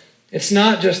 So it's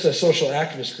not just a social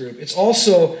activist group. It's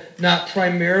also not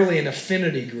primarily an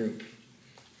affinity group.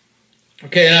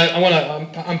 Okay, and I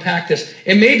want to unpack this.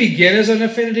 It may begin as an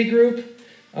affinity group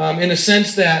in the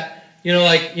sense that,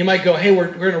 like you might go, hey,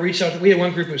 we're going to reach out. We had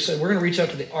one group who said, we're going to reach out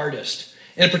to the artist.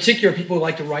 And in particular, people who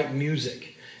like to write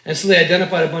music. And so they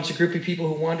identified a bunch of group of people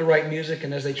who wanted to write music.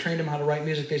 And as they trained them how to write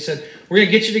music, they said, we're going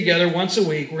to get you together once a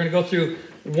week. We're going to go through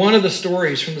one of the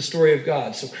stories from the story of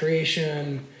God. So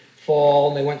creation, fall,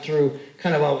 and they went through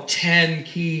kind of about 10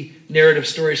 key narrative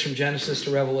stories from Genesis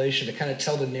to Revelation to kind of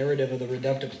tell the narrative of the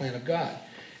redemptive plan of God.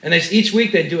 And each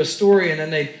week they'd do a story, and then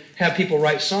they'd have people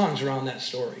write songs around that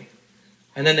story.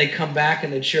 And then they'd come back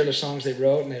and they'd share the songs they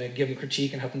wrote, and they'd give them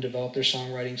critique and help them develop their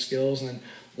songwriting skills. And then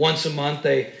once a month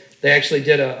they actually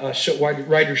did a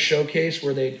writer's showcase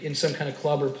where they, in some kind of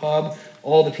club or pub,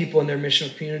 all the people in their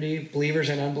missional community, believers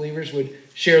and unbelievers, would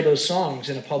share those songs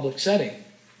in a public setting.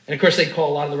 And of course, they'd call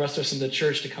a lot of the rest of us in the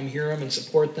church to come hear them and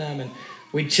support them. And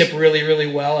we'd tip really,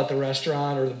 really well at the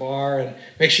restaurant or the bar, and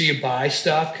make sure you buy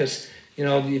stuff because,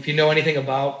 if you know anything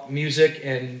about music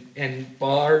and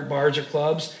bars or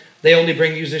clubs, they only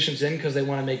bring musicians in because they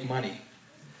want to make money.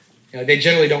 They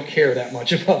generally don't care that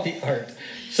much about the art.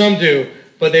 Some do,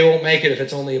 but they won't make it if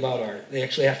it's only about art. They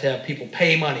actually have to have people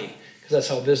pay money because that's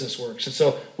how business works. And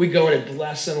so we go in and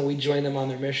bless them, and we join them on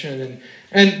their mission.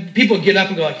 And people get up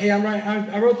and go like, hey,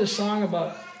 I wrote this song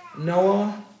about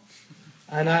Noah,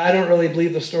 and I don't really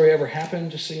believe the story ever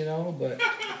happened, just so you know, but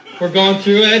we're going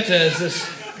through it as this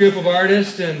group of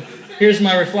artists, and here's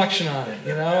my reflection on it,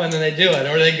 and then they do it.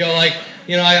 Or they go like,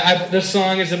 this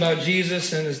song is about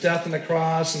Jesus and his death on the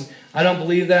cross, and I don't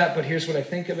believe that, but here's what I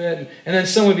think of it. And then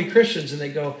some would be Christians, and they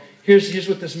go, here's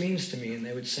what this means to me, and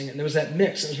they would sing it. And there was that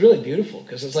mix. It was really beautiful,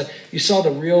 because it was like you saw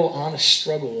the real honest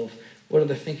struggle of what are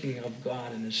they thinking of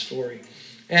God in this story.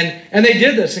 And they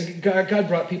did this, and God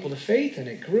brought people to faith, and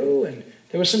it grew, and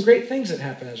there were some great things that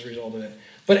happened as a result of it.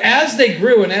 But as they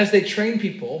grew and as they trained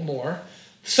people more,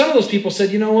 some of those people said,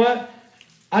 you know what?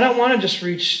 I don't want to just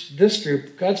reach this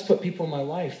group. God's put people in my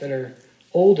life that are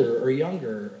older or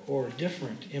younger or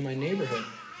different in my neighborhood.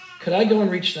 Could I go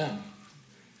and reach them?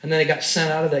 And then they got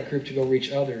sent out of that group to go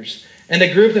reach others. And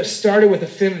the group that started with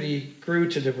affinity grew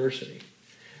to diversity.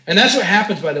 And that's what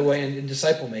happens, by the way, in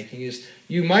disciple making, is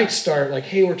you might start like,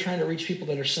 hey, we're trying to reach people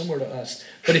that are similar to us.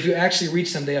 But if you actually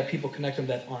reach them, they have people connect them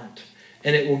that aren't.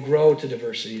 And it will grow to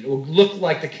diversity. It will look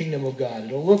like the kingdom of God.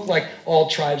 It will look like all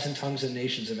tribes and tongues and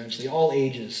nations eventually. All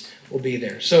ages will be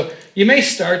there. So you may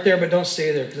start there, but don't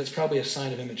stay there, because it's probably a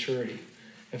sign of immaturity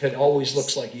if it always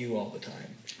looks like you all the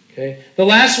time. Okay. The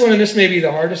last one, and this may be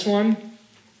the hardest one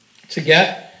to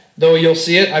get, though you'll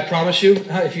see it, I promise you,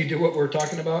 if you do what we're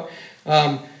talking about.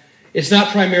 It's not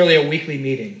primarily a weekly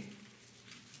meeting.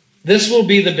 This will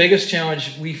be the biggest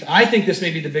challenge I think this may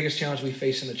be the biggest challenge we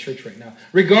face in the church right now.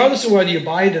 Regardless of whether you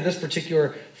buy into this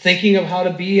particular thinking of how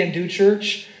to be and do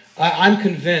church, I'm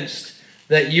convinced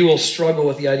that you will struggle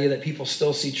with the idea that people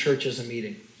still see church as a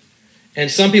meeting. And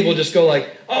some people just go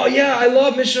like, oh yeah, I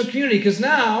love missional community, because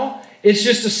now it's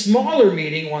just a smaller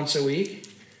meeting once a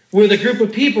week with a group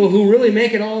of people who really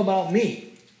make it all about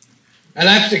me. And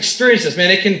I've experienced this,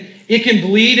 man. It can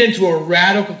bleed into a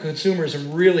radical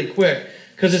consumerism really quick.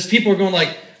 Because as people are going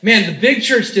like, man, the big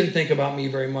church didn't think about me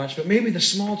very much, but maybe the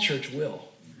small church will.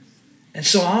 And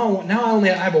so I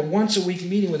have a once a week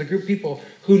meeting with a group of people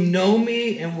who know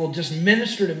me and will just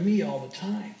minister to me all the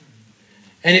time.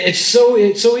 And it's so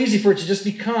easy for it to just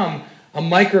become a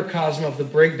microcosm of the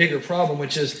bigger problem,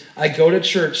 which is I go to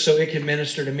church so it can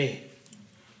minister to me.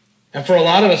 And for a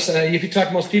lot of us, if you talk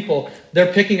to most people,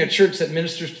 they're picking a church that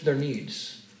ministers to their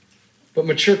needs. But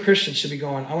mature Christians should be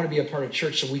going, I want to be a part of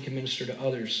church so we can minister to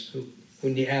others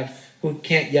who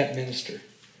can't yet minister.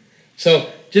 So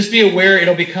just be aware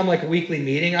it'll become like a weekly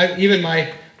meeting. Even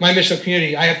my missional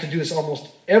community, I have to do this almost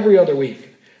every other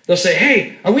week. They'll say,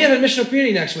 hey, are we having a missional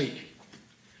community next week?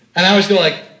 And I always go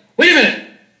like, wait a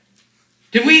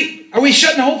minute. Are we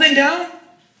shutting the whole thing down?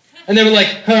 And they were like,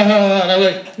 ha, ha, ha. And I'm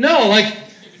like, no,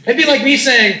 it'd be like me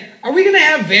saying, are we going to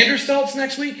have Vanderstelts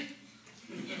next week?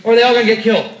 Or are they all going to get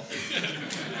killed?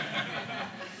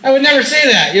 I would never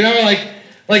say that,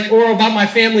 or about my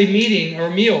family meeting or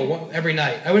meal every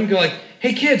night. I wouldn't go like,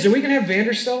 hey kids, are we going to have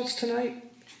Vanderstelts tonight?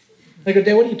 They go,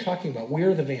 Dad, what are you talking about?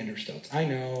 We're the Vanderstelts. I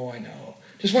know.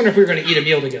 Just wonder if we were going to eat a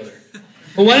meal together.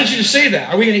 Well, why don't you just say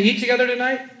that? Are we going to eat together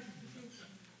tonight?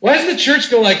 Why doesn't the church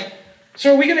go like,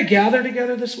 so are we going to gather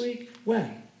together this week?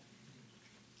 When?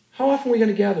 How often are we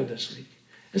going to gather this week?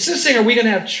 Instead of saying, are we going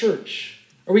to have church?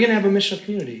 Are we going to have a missional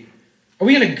community? Are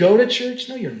we going to go to church?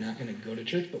 No, you're not going to go to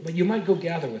church, but you might go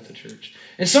gather with the church.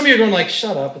 And some of you are going like,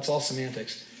 shut up, it's all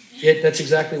semantics. That's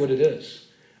exactly what it is.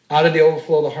 Out of the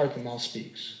overflow of the heart, the mouth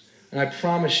speaks. And I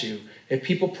promise you, if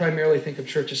people primarily think of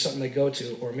church as something they go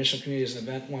to, or a missional community as an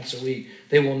event once a week,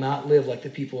 they will not live like the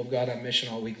people of God on mission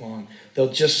all week long.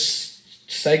 They'll just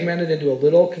segment it into a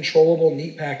little controllable,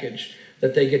 neat package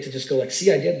that they get to just go like,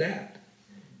 see, I did that.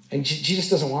 And Jesus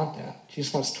doesn't want that.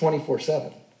 Jesus wants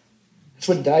 24/7. That's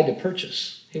what he died to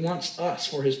purchase. He wants us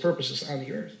for his purposes on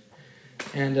the earth.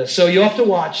 And so you have to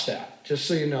watch that, just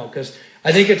so you know, because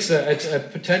I think it's a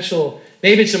potential,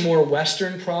 maybe it's a more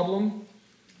Western problem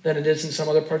than it is in some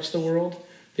other parts of the world,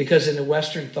 because in the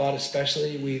Western thought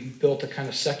especially, we built a kind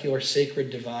of secular sacred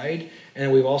divide,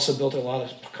 and we've also built a lot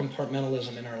of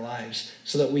compartmentalism in our lives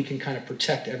so that we can kind of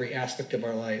protect every aspect of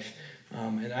our life.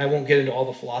 And I won't get into all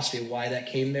the philosophy of why that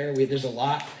came there. There's a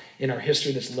lot in our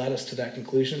history that's led us to that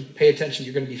conclusion. Pay attention,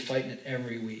 you're going to be fighting it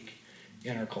every week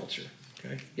in our culture.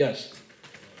 Okay? Yes?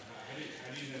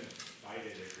 How do you then fight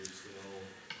it if you're still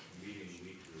meeting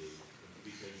weekly?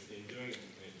 Because in doing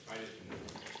it, fight it in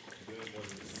doing more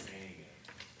than just saying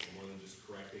it, more than just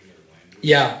correcting their language.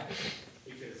 Yeah.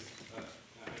 Because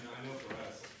I know for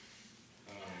us,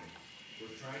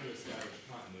 we're trying to establish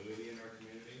continuity in our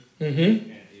community.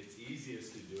 Mm-hmm. And it's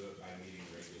easiest to do it by meeting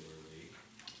regularly.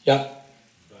 Yeah.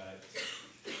 But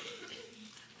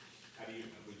how do you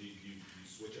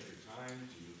switch up your time?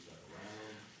 Do you move stuff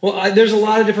around? Well, there's a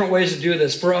lot of different ways to do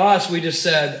this. For us, we just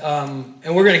said,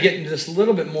 and we're going to get into this a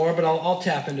little bit more, but I'll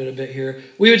tap into it a bit here.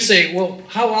 We would say, well,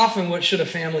 how often should a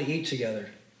family eat together?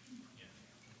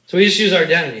 So we just use our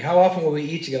identity. How often will we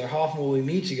eat together? How often will we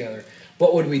meet together?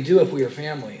 What would we do if we were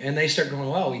family? And they start going,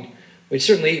 well, we'd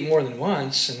certainly eat more than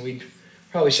once, and we'd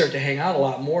probably start to hang out a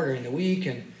lot more during the week.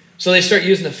 And so they start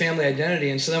using the family identity.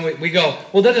 And so then we go,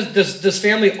 well, does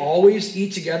family always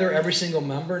eat together, every single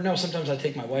member? No, sometimes I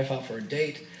take my wife out for a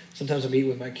date. Sometimes I meet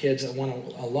with my kids at one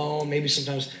alone. Maybe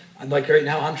sometimes, like right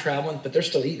now, I'm traveling, but they're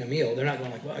still eating a meal. They're not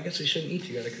going like, well, I guess we shouldn't eat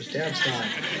together because Dad's gone.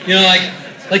 You know,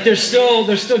 like they're still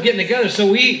getting together.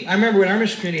 So I remember when our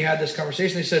mission community had this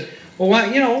conversation, they said, well, why,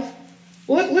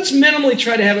 let's minimally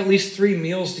try to have at least 3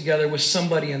 meals together with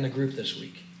somebody in the group this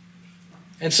week.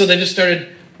 And so they just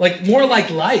started, like, more like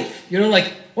life.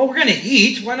 Like, well, we're going to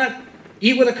eat. Why not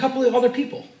eat with a couple of other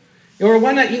people? Or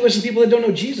why not eat with some people that don't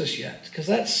know Jesus yet?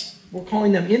 Because we're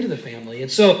calling them into the family. And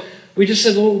so we just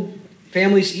said, well,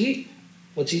 families eat.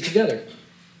 Let's eat together.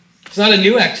 It's not a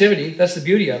new activity. That's the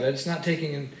beauty of it. It's not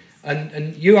taking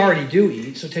and you already do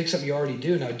eat, so take something you already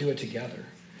do, now do it together.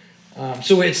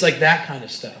 So it's like that kind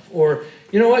of stuff. Or,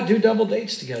 you know what, do double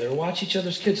dates together. Or watch each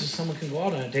other's kids so someone can go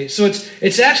out on a date. So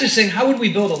it's actually saying, how would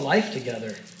we build a life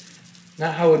together?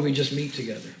 Not how would we just meet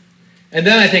together. And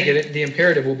then I think the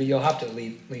imperative will be you'll have to at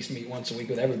least meet once a week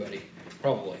with everybody,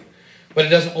 probably. But it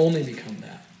doesn't only become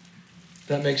that. Does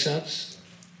that make sense?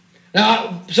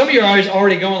 Now, some of you are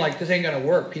already going like, this ain't going to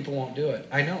work. People won't do it.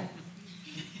 I know.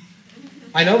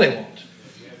 I know they won't.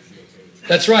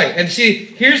 That's right. And see,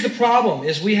 here's the problem,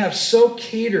 is we have so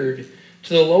catered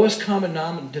to the lowest common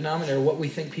denominator what we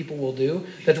think people will do,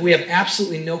 that we have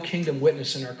absolutely no kingdom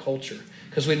witness in our culture,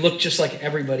 because we look just like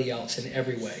everybody else in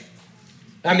every way.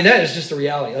 I mean, that is just the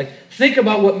reality. Like, think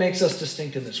about what makes us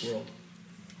distinct in this world.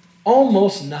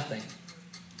 Almost nothing,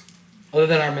 other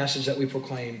than our message that we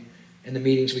proclaim and the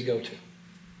meetings we go to.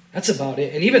 That's about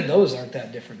it. And even those aren't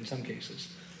that different in some cases.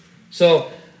 So,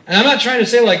 and I'm not trying to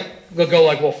say they'll go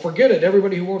like, well, forget it.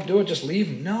 Everybody who won't do it, just leave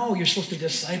them. No, you're supposed to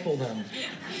disciple them.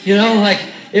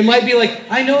 It might be like,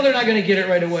 I know they're not going to get it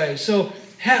right away. So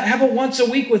have a once a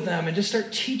week with them and just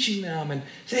start teaching them and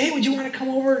say, hey, would you want to come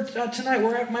over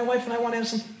tonight? My wife and I want to have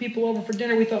some people over for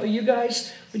dinner. We thought, you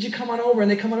guys, would you come on over?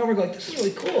 And they come on over and go like, this is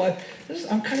really cool.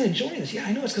 I'm kind of enjoying this. Yeah,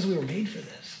 I know, it's because we were made for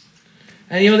this.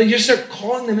 And, they just start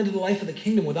calling them into the life of the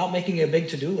kingdom without making it a big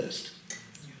to-do list.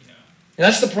 And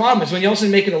that's the problem, is when you also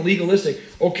make it a legalistic,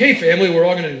 okay, family, we're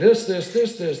all going to do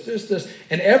this,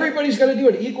 and everybody's got to do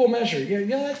it equal measure.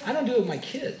 I don't do it with my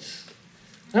kids.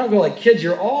 I don't go like, kids,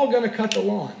 you're all going to cut the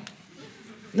lawn.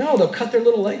 No, they'll cut their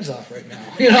little legs off right now.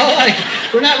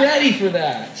 We're not ready for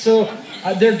that. So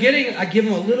I give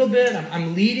them a little bit,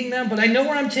 I'm leading them, but I know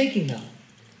where I'm taking them.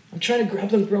 I'm trying to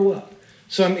help them grow up.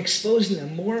 So I'm exposing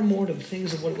them more and more to the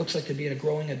things of what it looks like to be a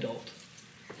growing adult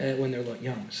when they're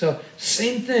young. So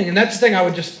same thing. And that's the thing I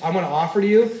want to offer to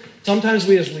you. Sometimes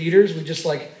we as leaders,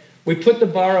 we put the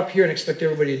bar up here and expect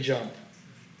everybody to jump.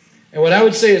 And what I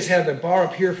would say is have the bar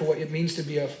up here for what it means to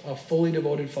be a fully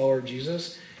devoted follower of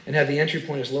Jesus, and have the entry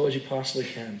point as low as you possibly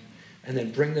can, and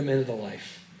then bring them into the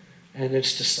life. And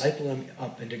it's disciple them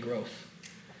up into growth.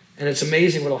 And it's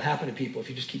amazing what will happen to people if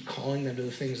you just keep calling them to the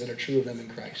things that are true of them in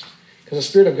Christ. Because the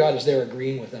Spirit of God is there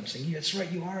agreeing with them, saying, yeah, that's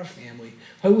right, you are a family.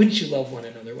 Why wouldn't you love one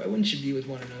another? Why wouldn't you be with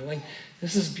one another? Like,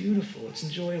 this is beautiful. It's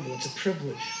enjoyable. It's a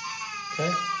privilege.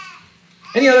 Okay?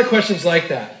 Any other questions like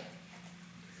that?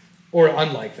 Or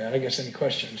unlike that, I guess, any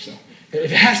questions. So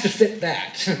if it has to fit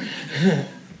that.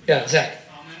 Yeah, Zach.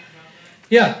 Comment about that?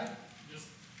 Yeah. Just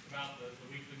about the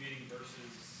weekly meeting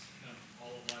versus kind of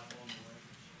all of life along the way.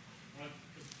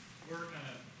 We're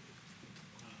kind of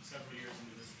several years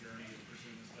into this journey of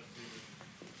pursuing this stuff too.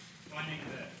 Finding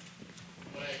that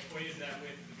what I equated that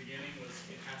with at the beginning was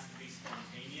it has to be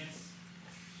spontaneous.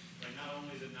 Like not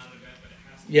only is it not an event, but it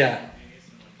has to be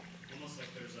spontaneous. And like almost like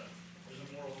there's a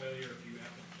moral failure if you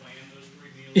have to plan those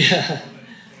 3 meals Yeah. more than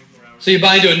 24 hours. So you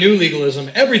buy into a new legalism.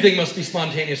 Everything must be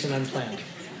spontaneous and unplanned.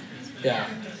 Yeah.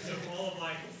 So all of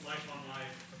life on life,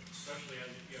 especially as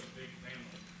if you have a big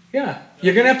family. Yeah.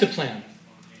 You're going to have to plan.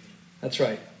 Spontaneous. That's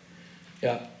right.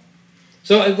 Yeah.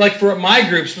 So like for my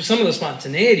groups, some of the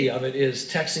spontaneity of it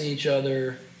is texting each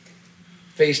other,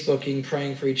 Facebooking,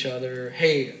 praying for each other.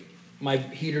 Hey, my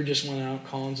heater just went out,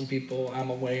 calling some people. I'm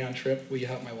away on trip. Will you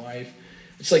help my wife?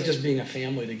 It's like just being a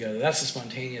family together. That's the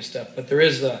spontaneous stuff. But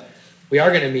we are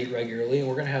going to meet regularly, and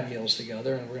we're going to have meals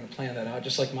together, and we're going to plan that out.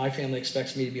 Just like my family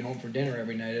expects me to be home for dinner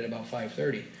every night at about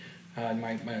 5:30.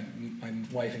 My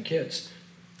wife and kids.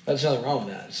 There's nothing wrong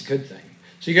with that. It's a good thing.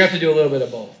 So you have to do a little bit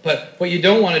of both. But what you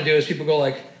don't want to do is people go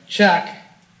like, check,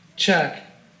 check,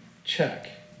 check.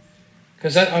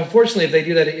 Because unfortunately, if they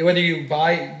do that, whether you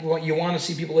want to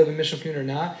see people live in missional community or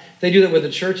not, if they do that with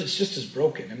the church, it's just as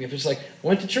broken. I mean, if it's like,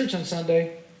 went to church on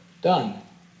Sunday, done.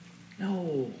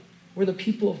 No, we're the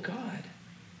people of God.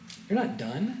 You're not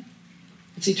done.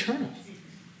 It's eternal.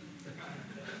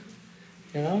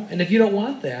 You know? And if you don't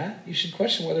want that, you should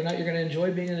question whether or not you're going to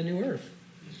enjoy being in a new earth.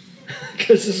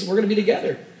 Because we're going to be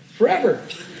together forever.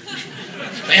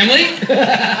 Family?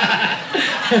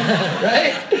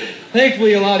 Right?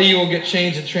 Thankfully, a lot of you will get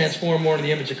changed and transformed more in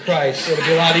the image of Christ, so it'll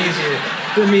be a lot easier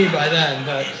for me by then.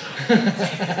 But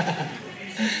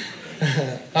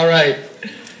all right.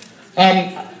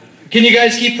 Can you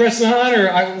guys keep pressing on?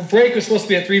 Or break was supposed to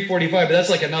be at 3:45, but that's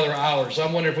like another hour. So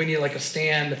I'm wondering if we need like a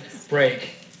stand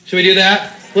break. Should we do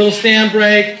that? Little stand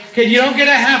break. Okay, you don't get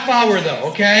a half hour though,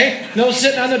 okay? No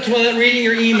sitting on the toilet reading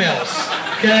your emails,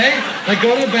 okay? Like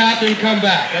go to the bathroom, come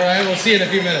back, all right? We'll see you in a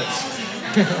few minutes.